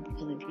of me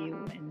because of you.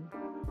 And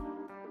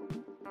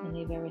when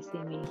they've ever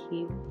seen me,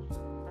 he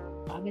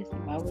obviously,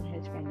 why would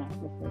his friend not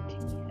refer to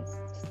me as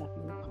the stuff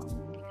he was calling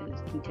me?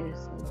 Because he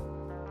just so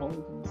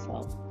bold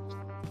himself.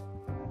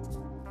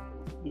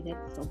 He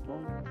gets so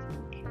bold and so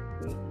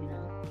carefree,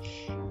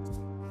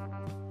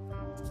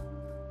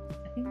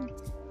 I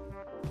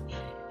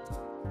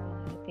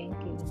think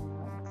even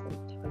now it's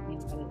like talking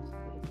about it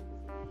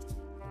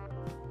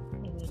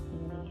making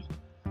me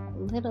a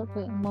little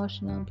bit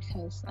emotional,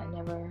 because I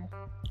never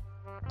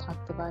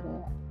talked about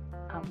it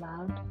out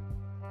loud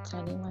to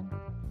anyone,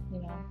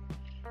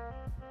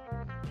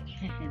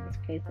 And it's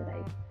crazy that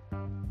I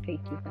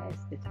picked you guys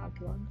to talk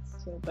about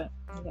this too, but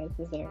you guys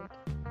deserved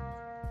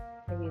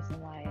the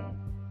reason why I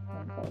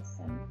went this,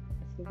 and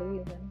this is the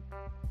reason.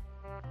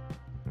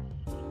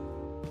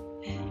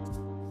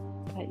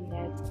 But you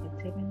guys,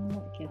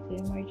 gets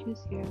even more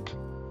juicier.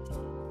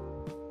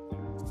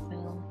 So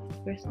this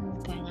person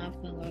is going off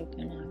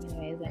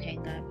anyways. I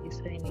hang up, he's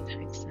sending me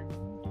texts and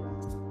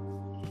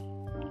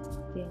just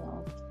doing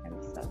all this kind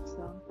of stuff.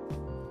 So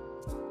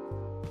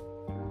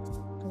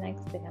the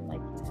next day I'm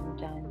like, yeah, I'm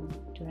done.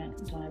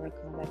 Don't ever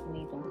come back to me.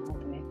 Don't call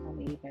me. Call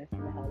me either. So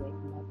the hell away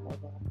from my blah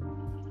blah.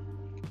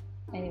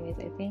 Anyways,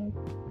 I think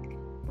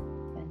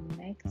the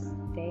next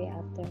day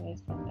after I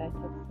sent that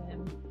text to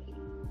him,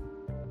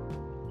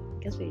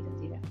 guess what he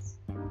does, you guys?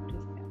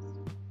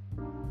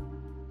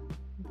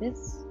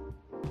 This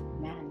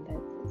man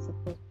that's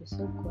supposed to be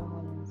so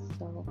grown and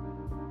so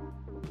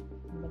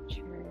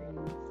mature and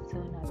so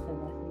not the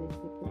rest of these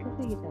people, guess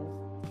what he does?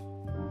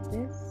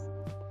 This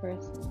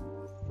person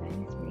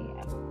sends me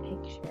a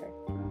picture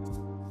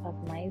of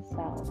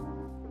myself,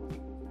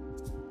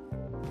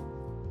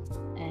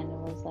 and it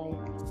was like,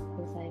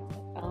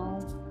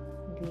 I'll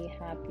be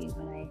happy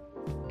when I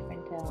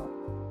print out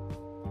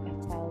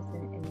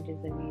 1,000 images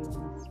of you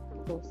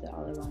and post it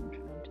all around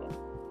Toronto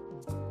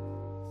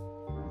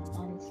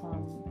on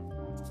some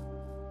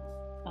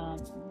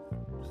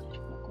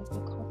what was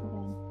it called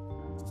again?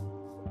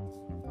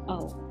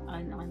 Oh,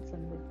 on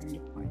some revenge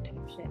porn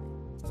type shit,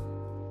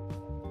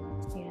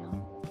 you know.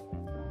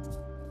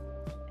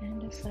 And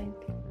it's like,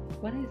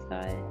 what I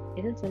saw,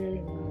 it is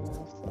literally me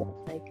lost. So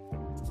it's like,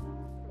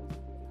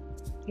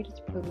 you're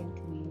just proving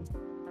to me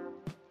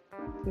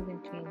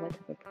what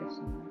type of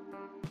person you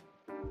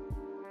are.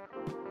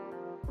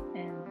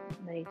 And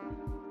like,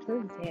 to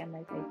this day, I'm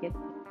like, I give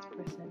this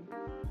person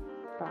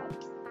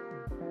props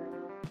for,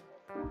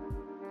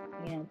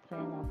 you know,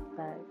 putting off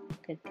that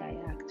good guy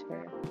act for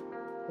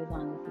as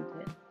long as he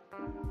did.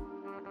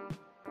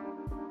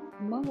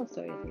 Moral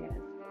stories,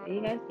 you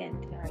guys get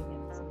into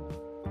arguments,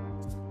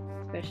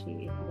 especially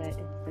if it's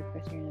the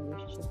person you're in a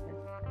relationship with.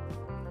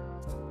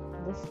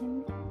 Listen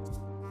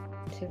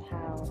to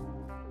how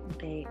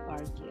they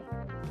argue.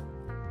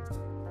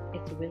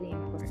 It's really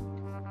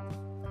important.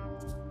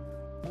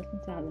 Listen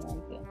to how they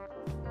argue.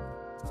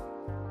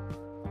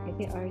 If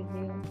they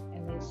argue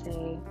and they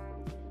say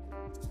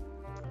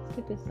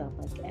stupid stuff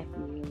like F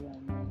you and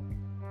like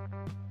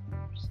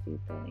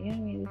stupid, you know what I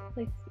mean? It's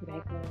like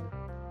regular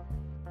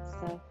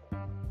stuff,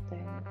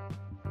 then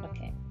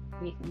okay,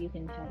 you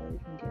can handle it, you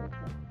can deal with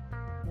it,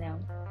 you know?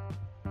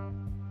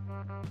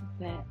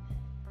 But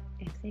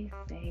if they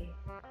say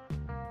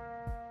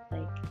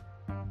like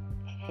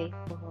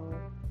hateful,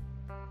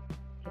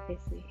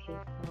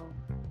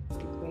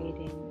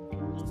 degrading,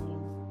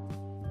 demeaning,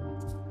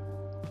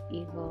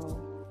 evil,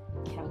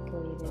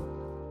 calculated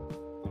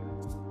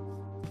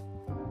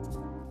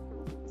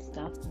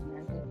stuff and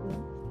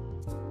everything,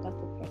 that's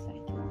the first I can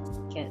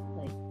get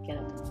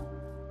up and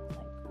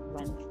like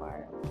run far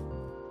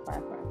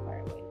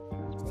away from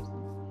this person.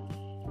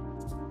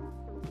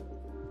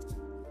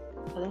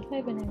 But that's why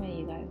I've been in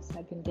you guys.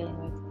 I've been dealing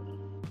with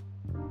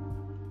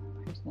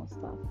personal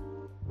stuff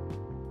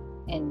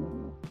in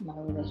my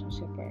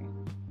relationship, or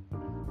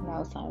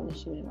now it's not a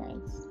relationship anymore,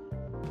 it's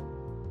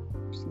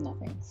just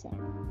nothing. So,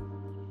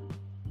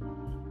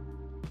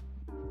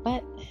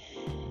 but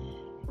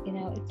you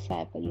know, it's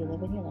sad, but you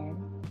live and you learn.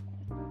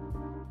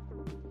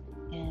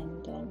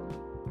 And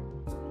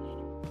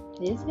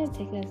you just gotta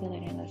take it as a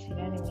learning lesson, you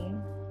know what I mean?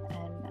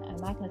 And I'm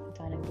not gonna sit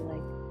down and be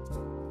like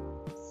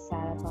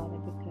sad about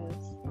it,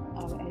 because I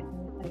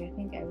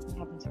think everything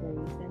happens for a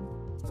reason.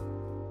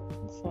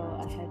 So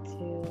I had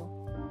to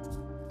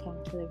come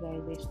to the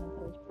realization that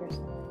this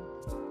person and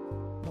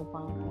move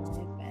on with my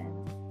life. And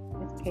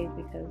it's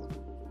crazy because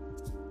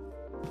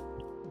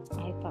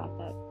I thought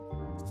that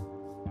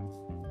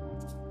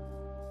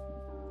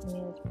me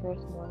and this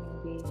person were going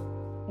to be,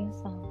 it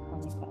sounds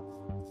funny, but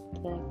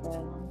together for a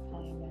long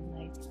time and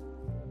like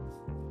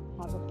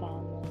have a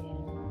family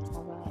and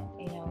have a,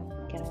 you know,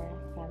 get our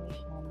family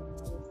home and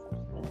all this stuff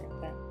together.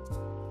 But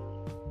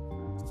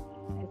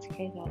it's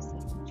crazy how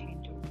stuff can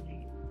change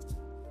overnight.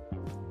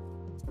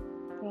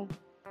 But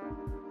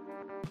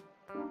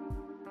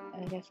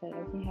like I said,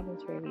 everything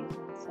happens for a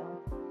reason, so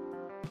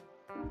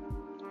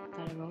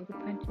gotta roll the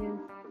punches,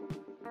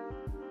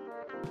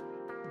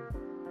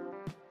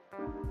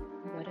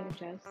 gotta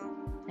adjust.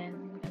 And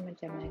I'm a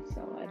Gemini,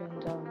 so I don't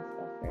dwell on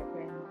stuff for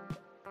very long.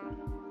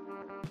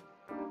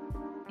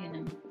 You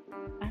know,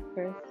 at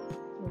first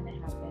when it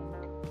happened,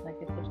 like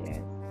I told you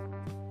guys,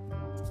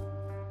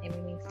 it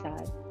made me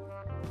sad,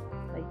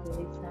 like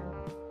really sad.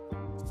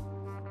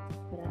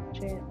 But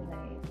after it, when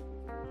I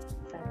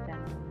sat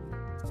down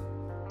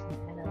and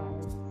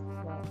analyzed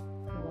what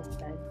was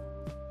said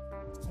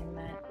in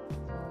that,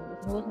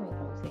 it wasn't a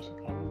conversation,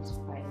 because we were just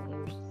quietly, we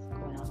were just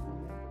going off on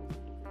it.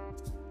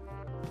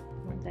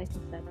 Once I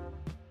just sat down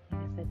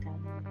and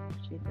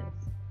actually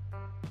just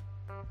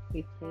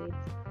replayed,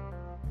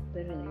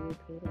 literally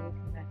replayed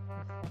everything back to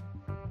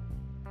myself,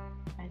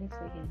 I just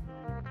started getting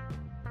mad.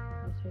 I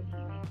was really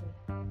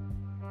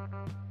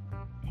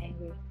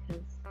angry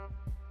because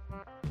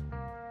the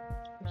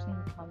person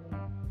told me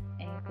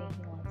anything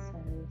he wants to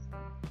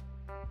understand,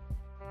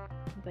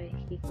 but he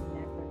could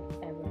never,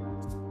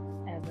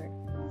 ever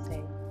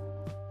say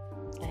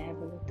I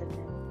ever looked at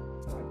him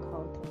or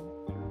called him,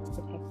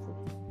 protected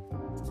him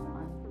on some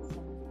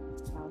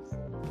house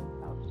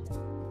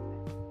shit.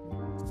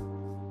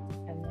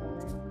 I've never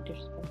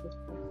disrespected this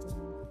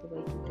person the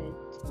way he did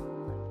to me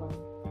on my phone.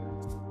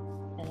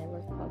 I never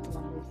called him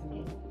on his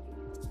name,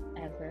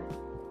 ever.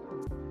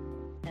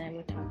 I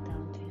never talked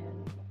down to him,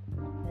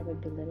 never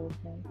belittled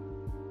him,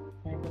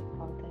 I ever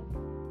called him.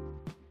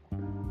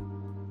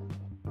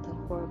 The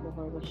horrible,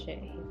 horrible shit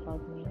he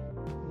called me.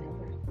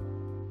 Never.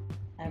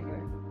 Ever.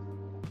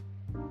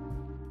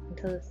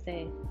 Until this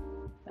day.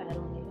 But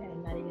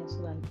I'm not even I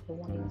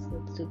won't even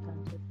stoop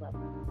down to his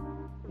level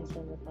and say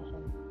look at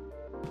him.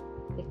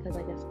 Because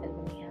like I said,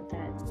 when he had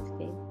that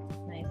fake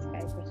nice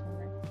guy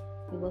persona,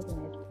 he was a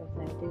nice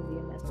person. I do view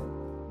him as a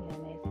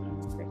nice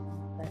person,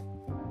 but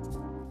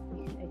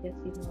I guess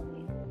you can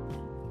only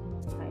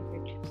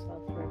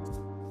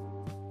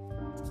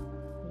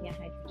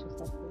hide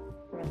yourself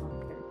for a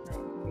long period of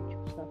time. Your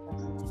true self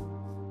has to change,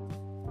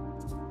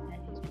 and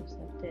his true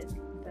self did.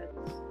 That's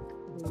who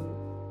he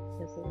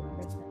is as a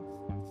person.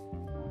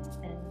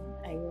 And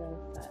I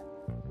realized that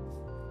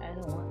I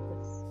don't want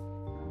this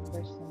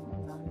person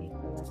around me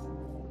for the rest of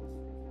my life.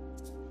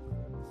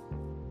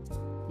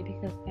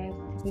 Because guys,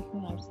 to be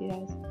honest, you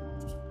guys,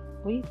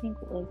 what do you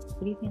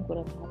think would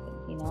have happened?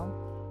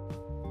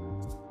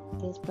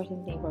 This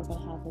person think we're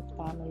gonna have this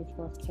family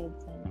full of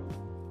kids, and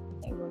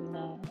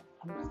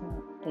I'm just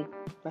gonna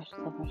brush this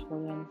off my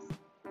shoulder and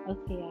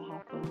okay, that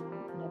happened,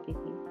 no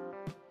biggie.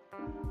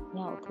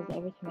 No, because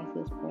every time I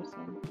see this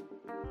person,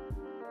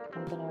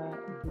 I'm gonna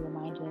be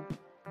reminded of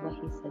what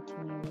he said to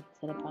me, what he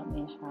said about me,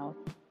 and how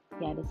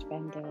he had his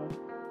friend there,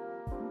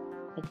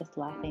 just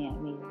laughing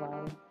at me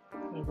while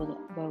we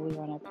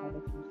were in our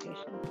private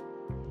conversation.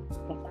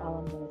 That's all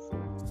I'm gonna see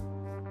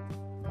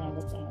when I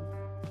look at him,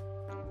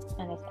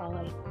 and that's all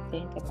I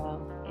think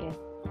about if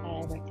I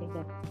ever think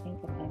of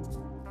him.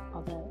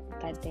 All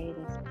that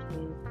data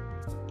plays,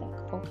 that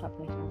phone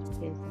conversation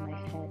plays in my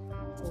head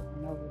over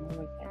and over and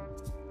over again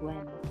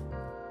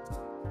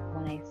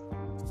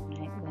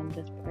when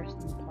this person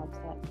pops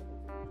up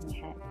in my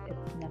head.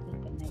 It's nothing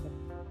but negative,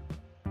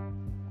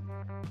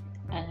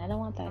 and I don't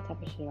want that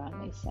type of shit around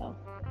me. So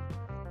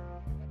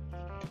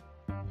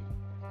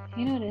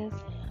it is.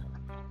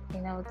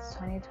 It's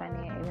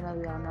 2020. Even though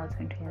we all know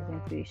 2020 has been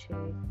pretty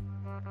shitty,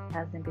 it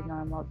hasn't been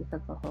normal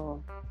because of the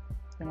whole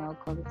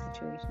COVID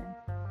situation.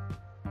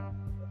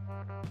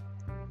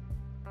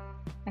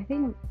 I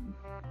think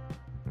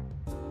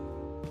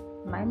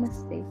my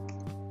mistake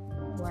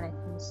when it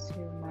comes to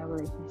my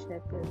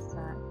relationship is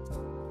that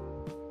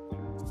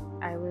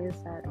I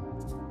realized that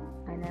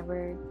I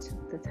never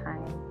took the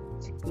time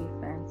to be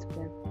friends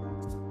with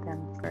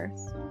them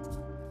first.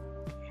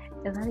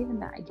 It's not even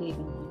that I didn't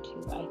even want to.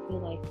 I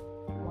feel like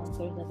once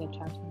there's a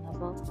attraction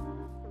level,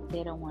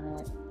 they don't want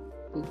to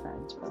be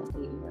friends for a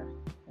year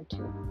or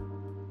two.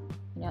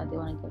 They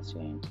want to go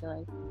straight into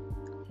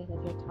okay, if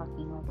you're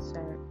talking, let's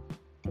start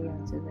getting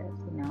into this.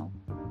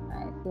 I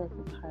feel like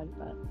it's hard,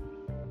 but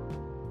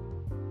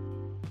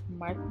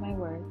mark my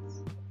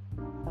words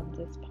from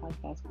this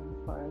podcast going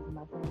forward.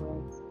 Mark my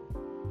words.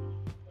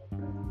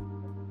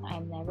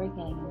 I'm never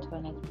getting into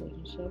a next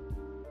relationship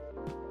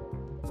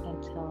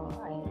until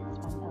I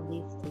spend at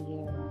least a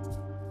year,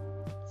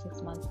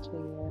 6 months to a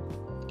year,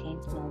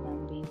 getting to know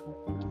them, being with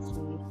them to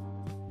see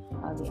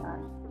how they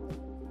are.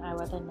 I'd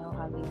rather know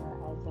how they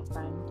are as a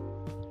friend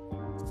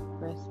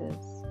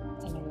versus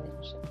in a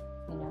relationship,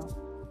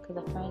 because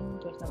a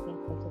friend, there's nothing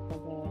physical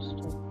there, it's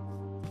just,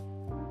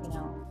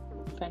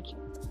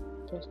 friendship.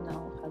 There's no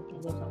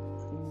hugging, there's no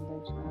kissing,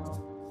 there's no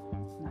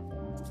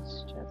nothing, it's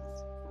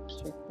just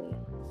strictly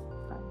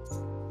friends.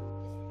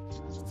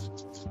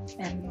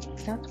 And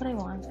that's what I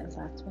want, and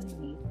that's what I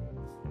need.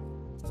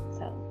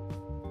 So,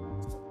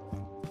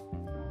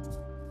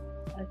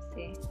 let's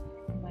see,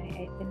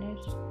 I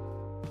finished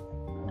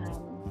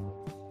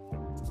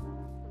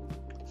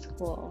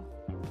school.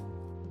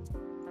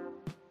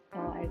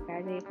 Well, I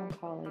graduated from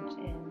college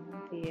in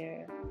the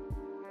year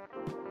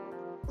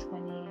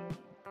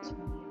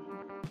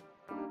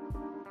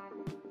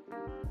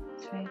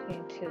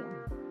 2022.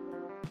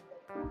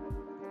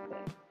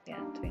 Yeah,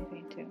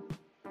 2022.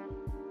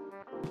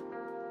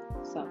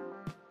 So,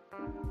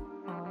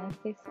 I want to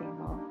stay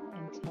single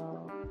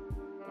until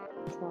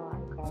I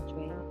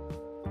graduate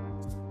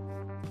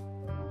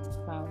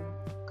from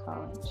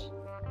college.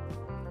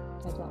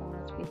 I don't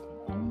want to speak to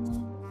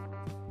anyone.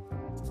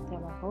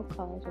 Throughout my whole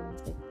college, I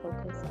want to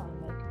focus on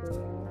my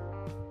career,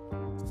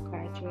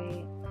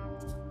 graduate,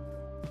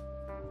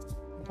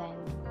 then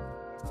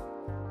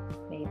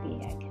maybe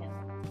I can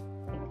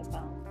think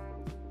about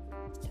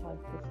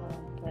talking to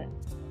someone. But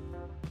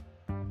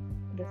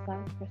this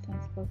last person I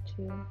spoke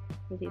to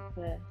really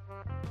put a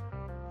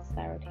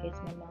sour taste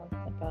in my mouth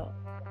about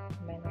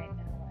men right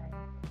now, and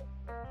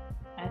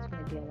I just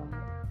want to be alone.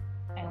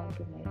 I want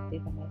to be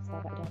by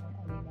myself. I don't want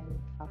any men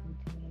talking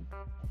to me.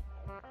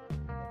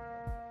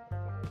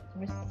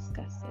 I'm just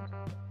disgusted.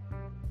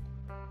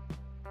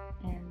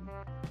 And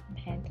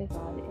hand to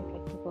God, if I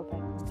could go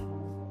back in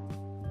time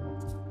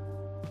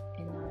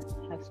and not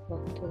have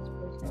spoken to this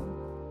person,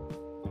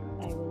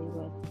 I really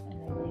would. And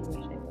I really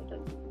wish I would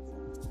have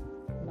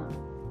not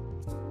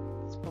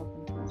spoken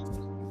to this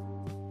person.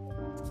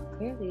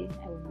 Clearly,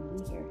 I wouldn't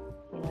be here.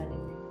 You know what I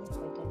mean? If I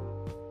didn't.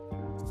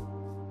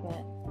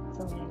 But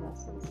so many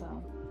lessons, so I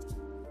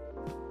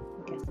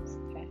guess it's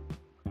okay.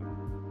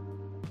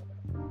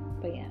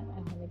 But yeah,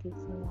 I'm gonna be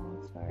single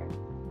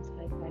until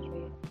I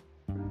graduate.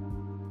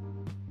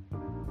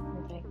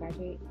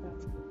 graduate from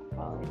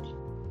college.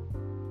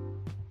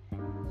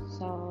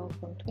 So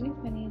from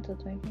 2020 until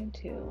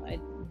 2022,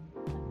 I'm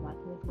not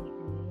going to be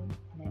in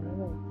any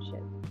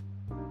relationship,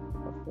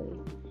 hopefully.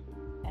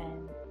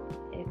 And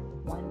if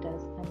one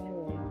does come my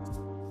way,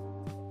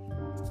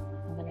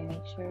 I'm going to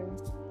make sure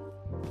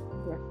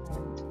we're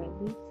friends for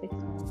at least 6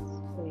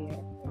 months to a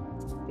year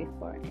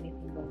before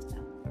anything goes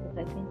down. Because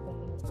I think when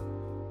you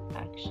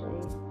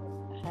actually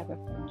have a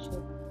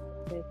friendship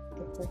with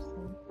the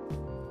person,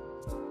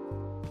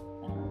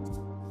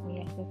 when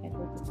you actually friends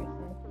with the person,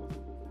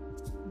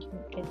 you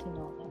can get to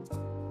know them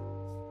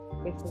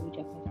before you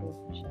jump into a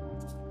relationship.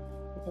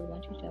 Because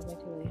once you jump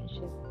into a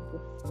relationship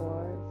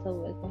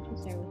once you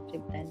start a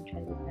relationship, then try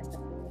to be friends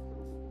afterwards,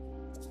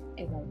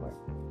 it won't work.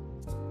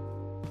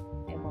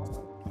 It won't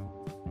work.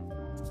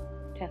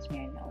 Trust me,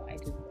 I know.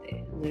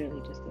 It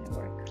literally just didn't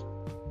work.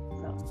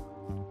 So,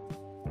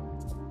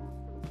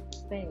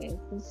 but anyways,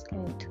 this is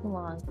getting too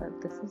long,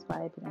 but this is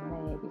why I've been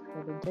M.I.A, because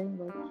I've been dealing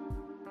with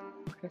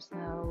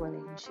personal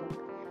relationship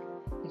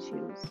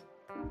issues.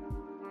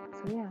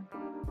 So yeah,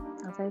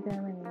 as I've been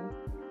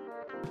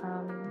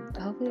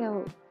M.I.A, hopefully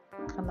I'll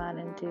come out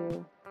and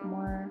do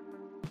more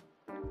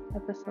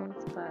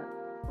episodes, but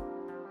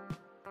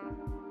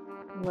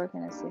we're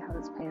gonna see how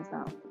this plays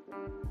out.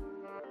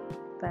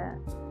 But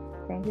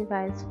thank you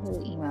guys for the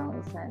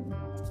emails, and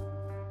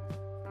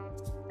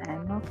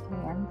I'm okay,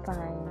 I'm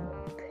fine.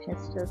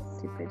 It's just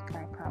stupid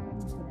guy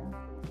problems,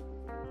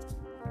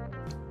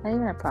 Not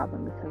even a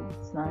problem, because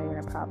it's not even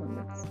a problem,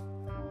 it's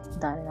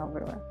done and over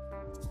with.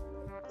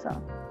 So,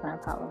 it's not a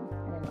problem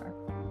anymore.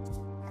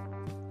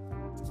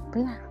 But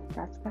yeah,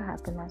 that's what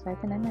happened. That's why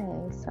I've been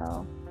M.I.A,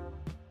 so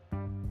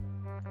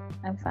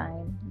I'm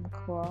fine, I'm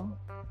cool.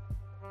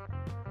 I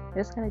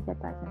just gotta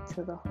get back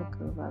into the whole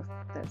groove of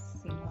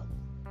this, then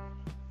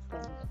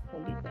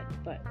we'll be good.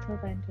 But till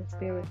then, just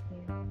bear with me.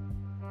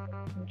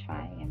 I'm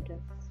trying. I'm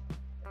just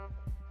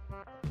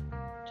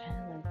trying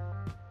to live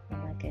and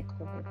not get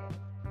COVID.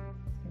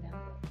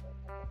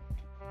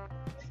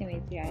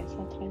 Anyways, guys,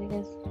 I'll talk to you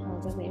guys a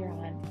little bit later on.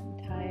 I'm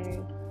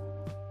tired.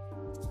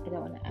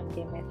 I'm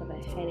getting myself a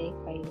headache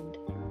by even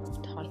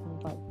talking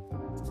about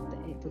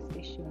this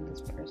issue and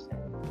this person.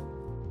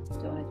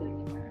 Don't want to do it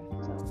anymore.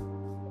 So,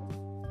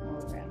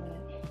 over it.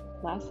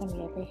 Last time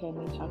you ever heard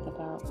me talk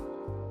about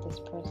this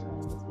person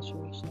and this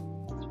situation,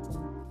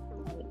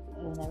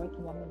 it'll never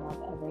come up in my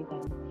mouth ever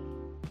again.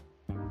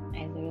 I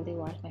literally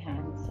wash my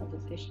hands of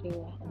this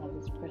issue and of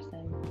this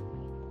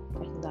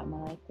person's out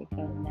my life,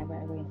 because I'm never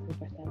ever going to see the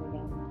person ever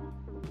again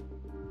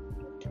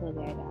till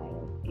the day I die.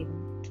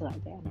 Even till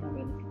that day, I'm never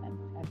going to see them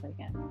ever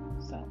again.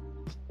 So,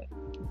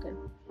 I'm good.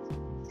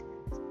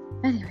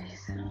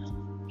 Anyways,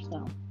 so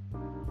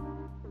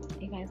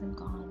you guys, I'm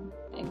gone.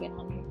 I've been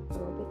on here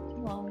for a little bit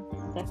too long.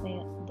 This is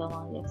definitely the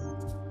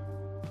longest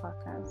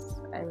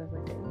podcast I've ever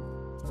did.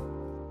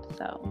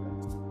 So,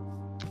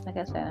 like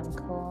I said, I'm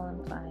cool,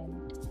 I'm fine.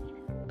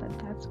 But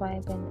that's why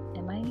I've been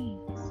M.I.A.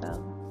 So,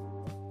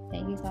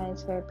 thank you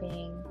guys for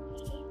being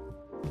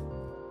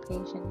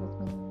patient with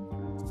me,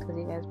 because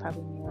you guys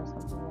probably knew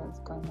something was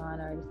going on,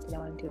 or I just didn't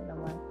want to do it no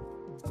more.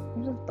 It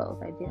was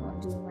both. I didn't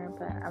want to do it more,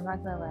 but I'm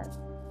not gonna let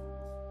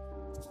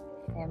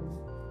him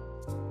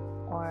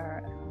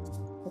or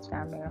his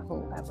family or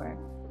whoever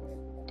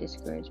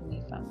discourage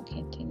me from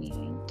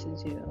continuing to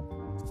do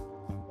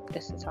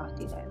just to talk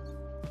to you guys.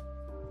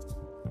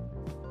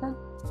 So,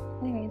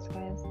 anyways,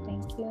 guys,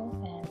 thank you,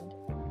 and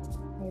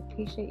I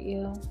appreciate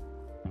you.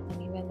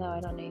 And even though I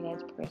don't know you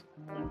guys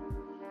personally,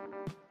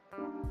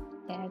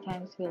 there are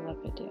times we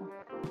love to do.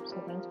 So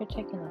thanks for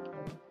checking up on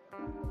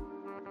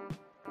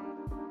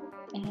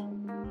me.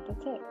 And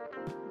that's it.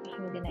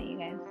 Have a good night, you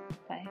guys.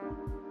 Bye.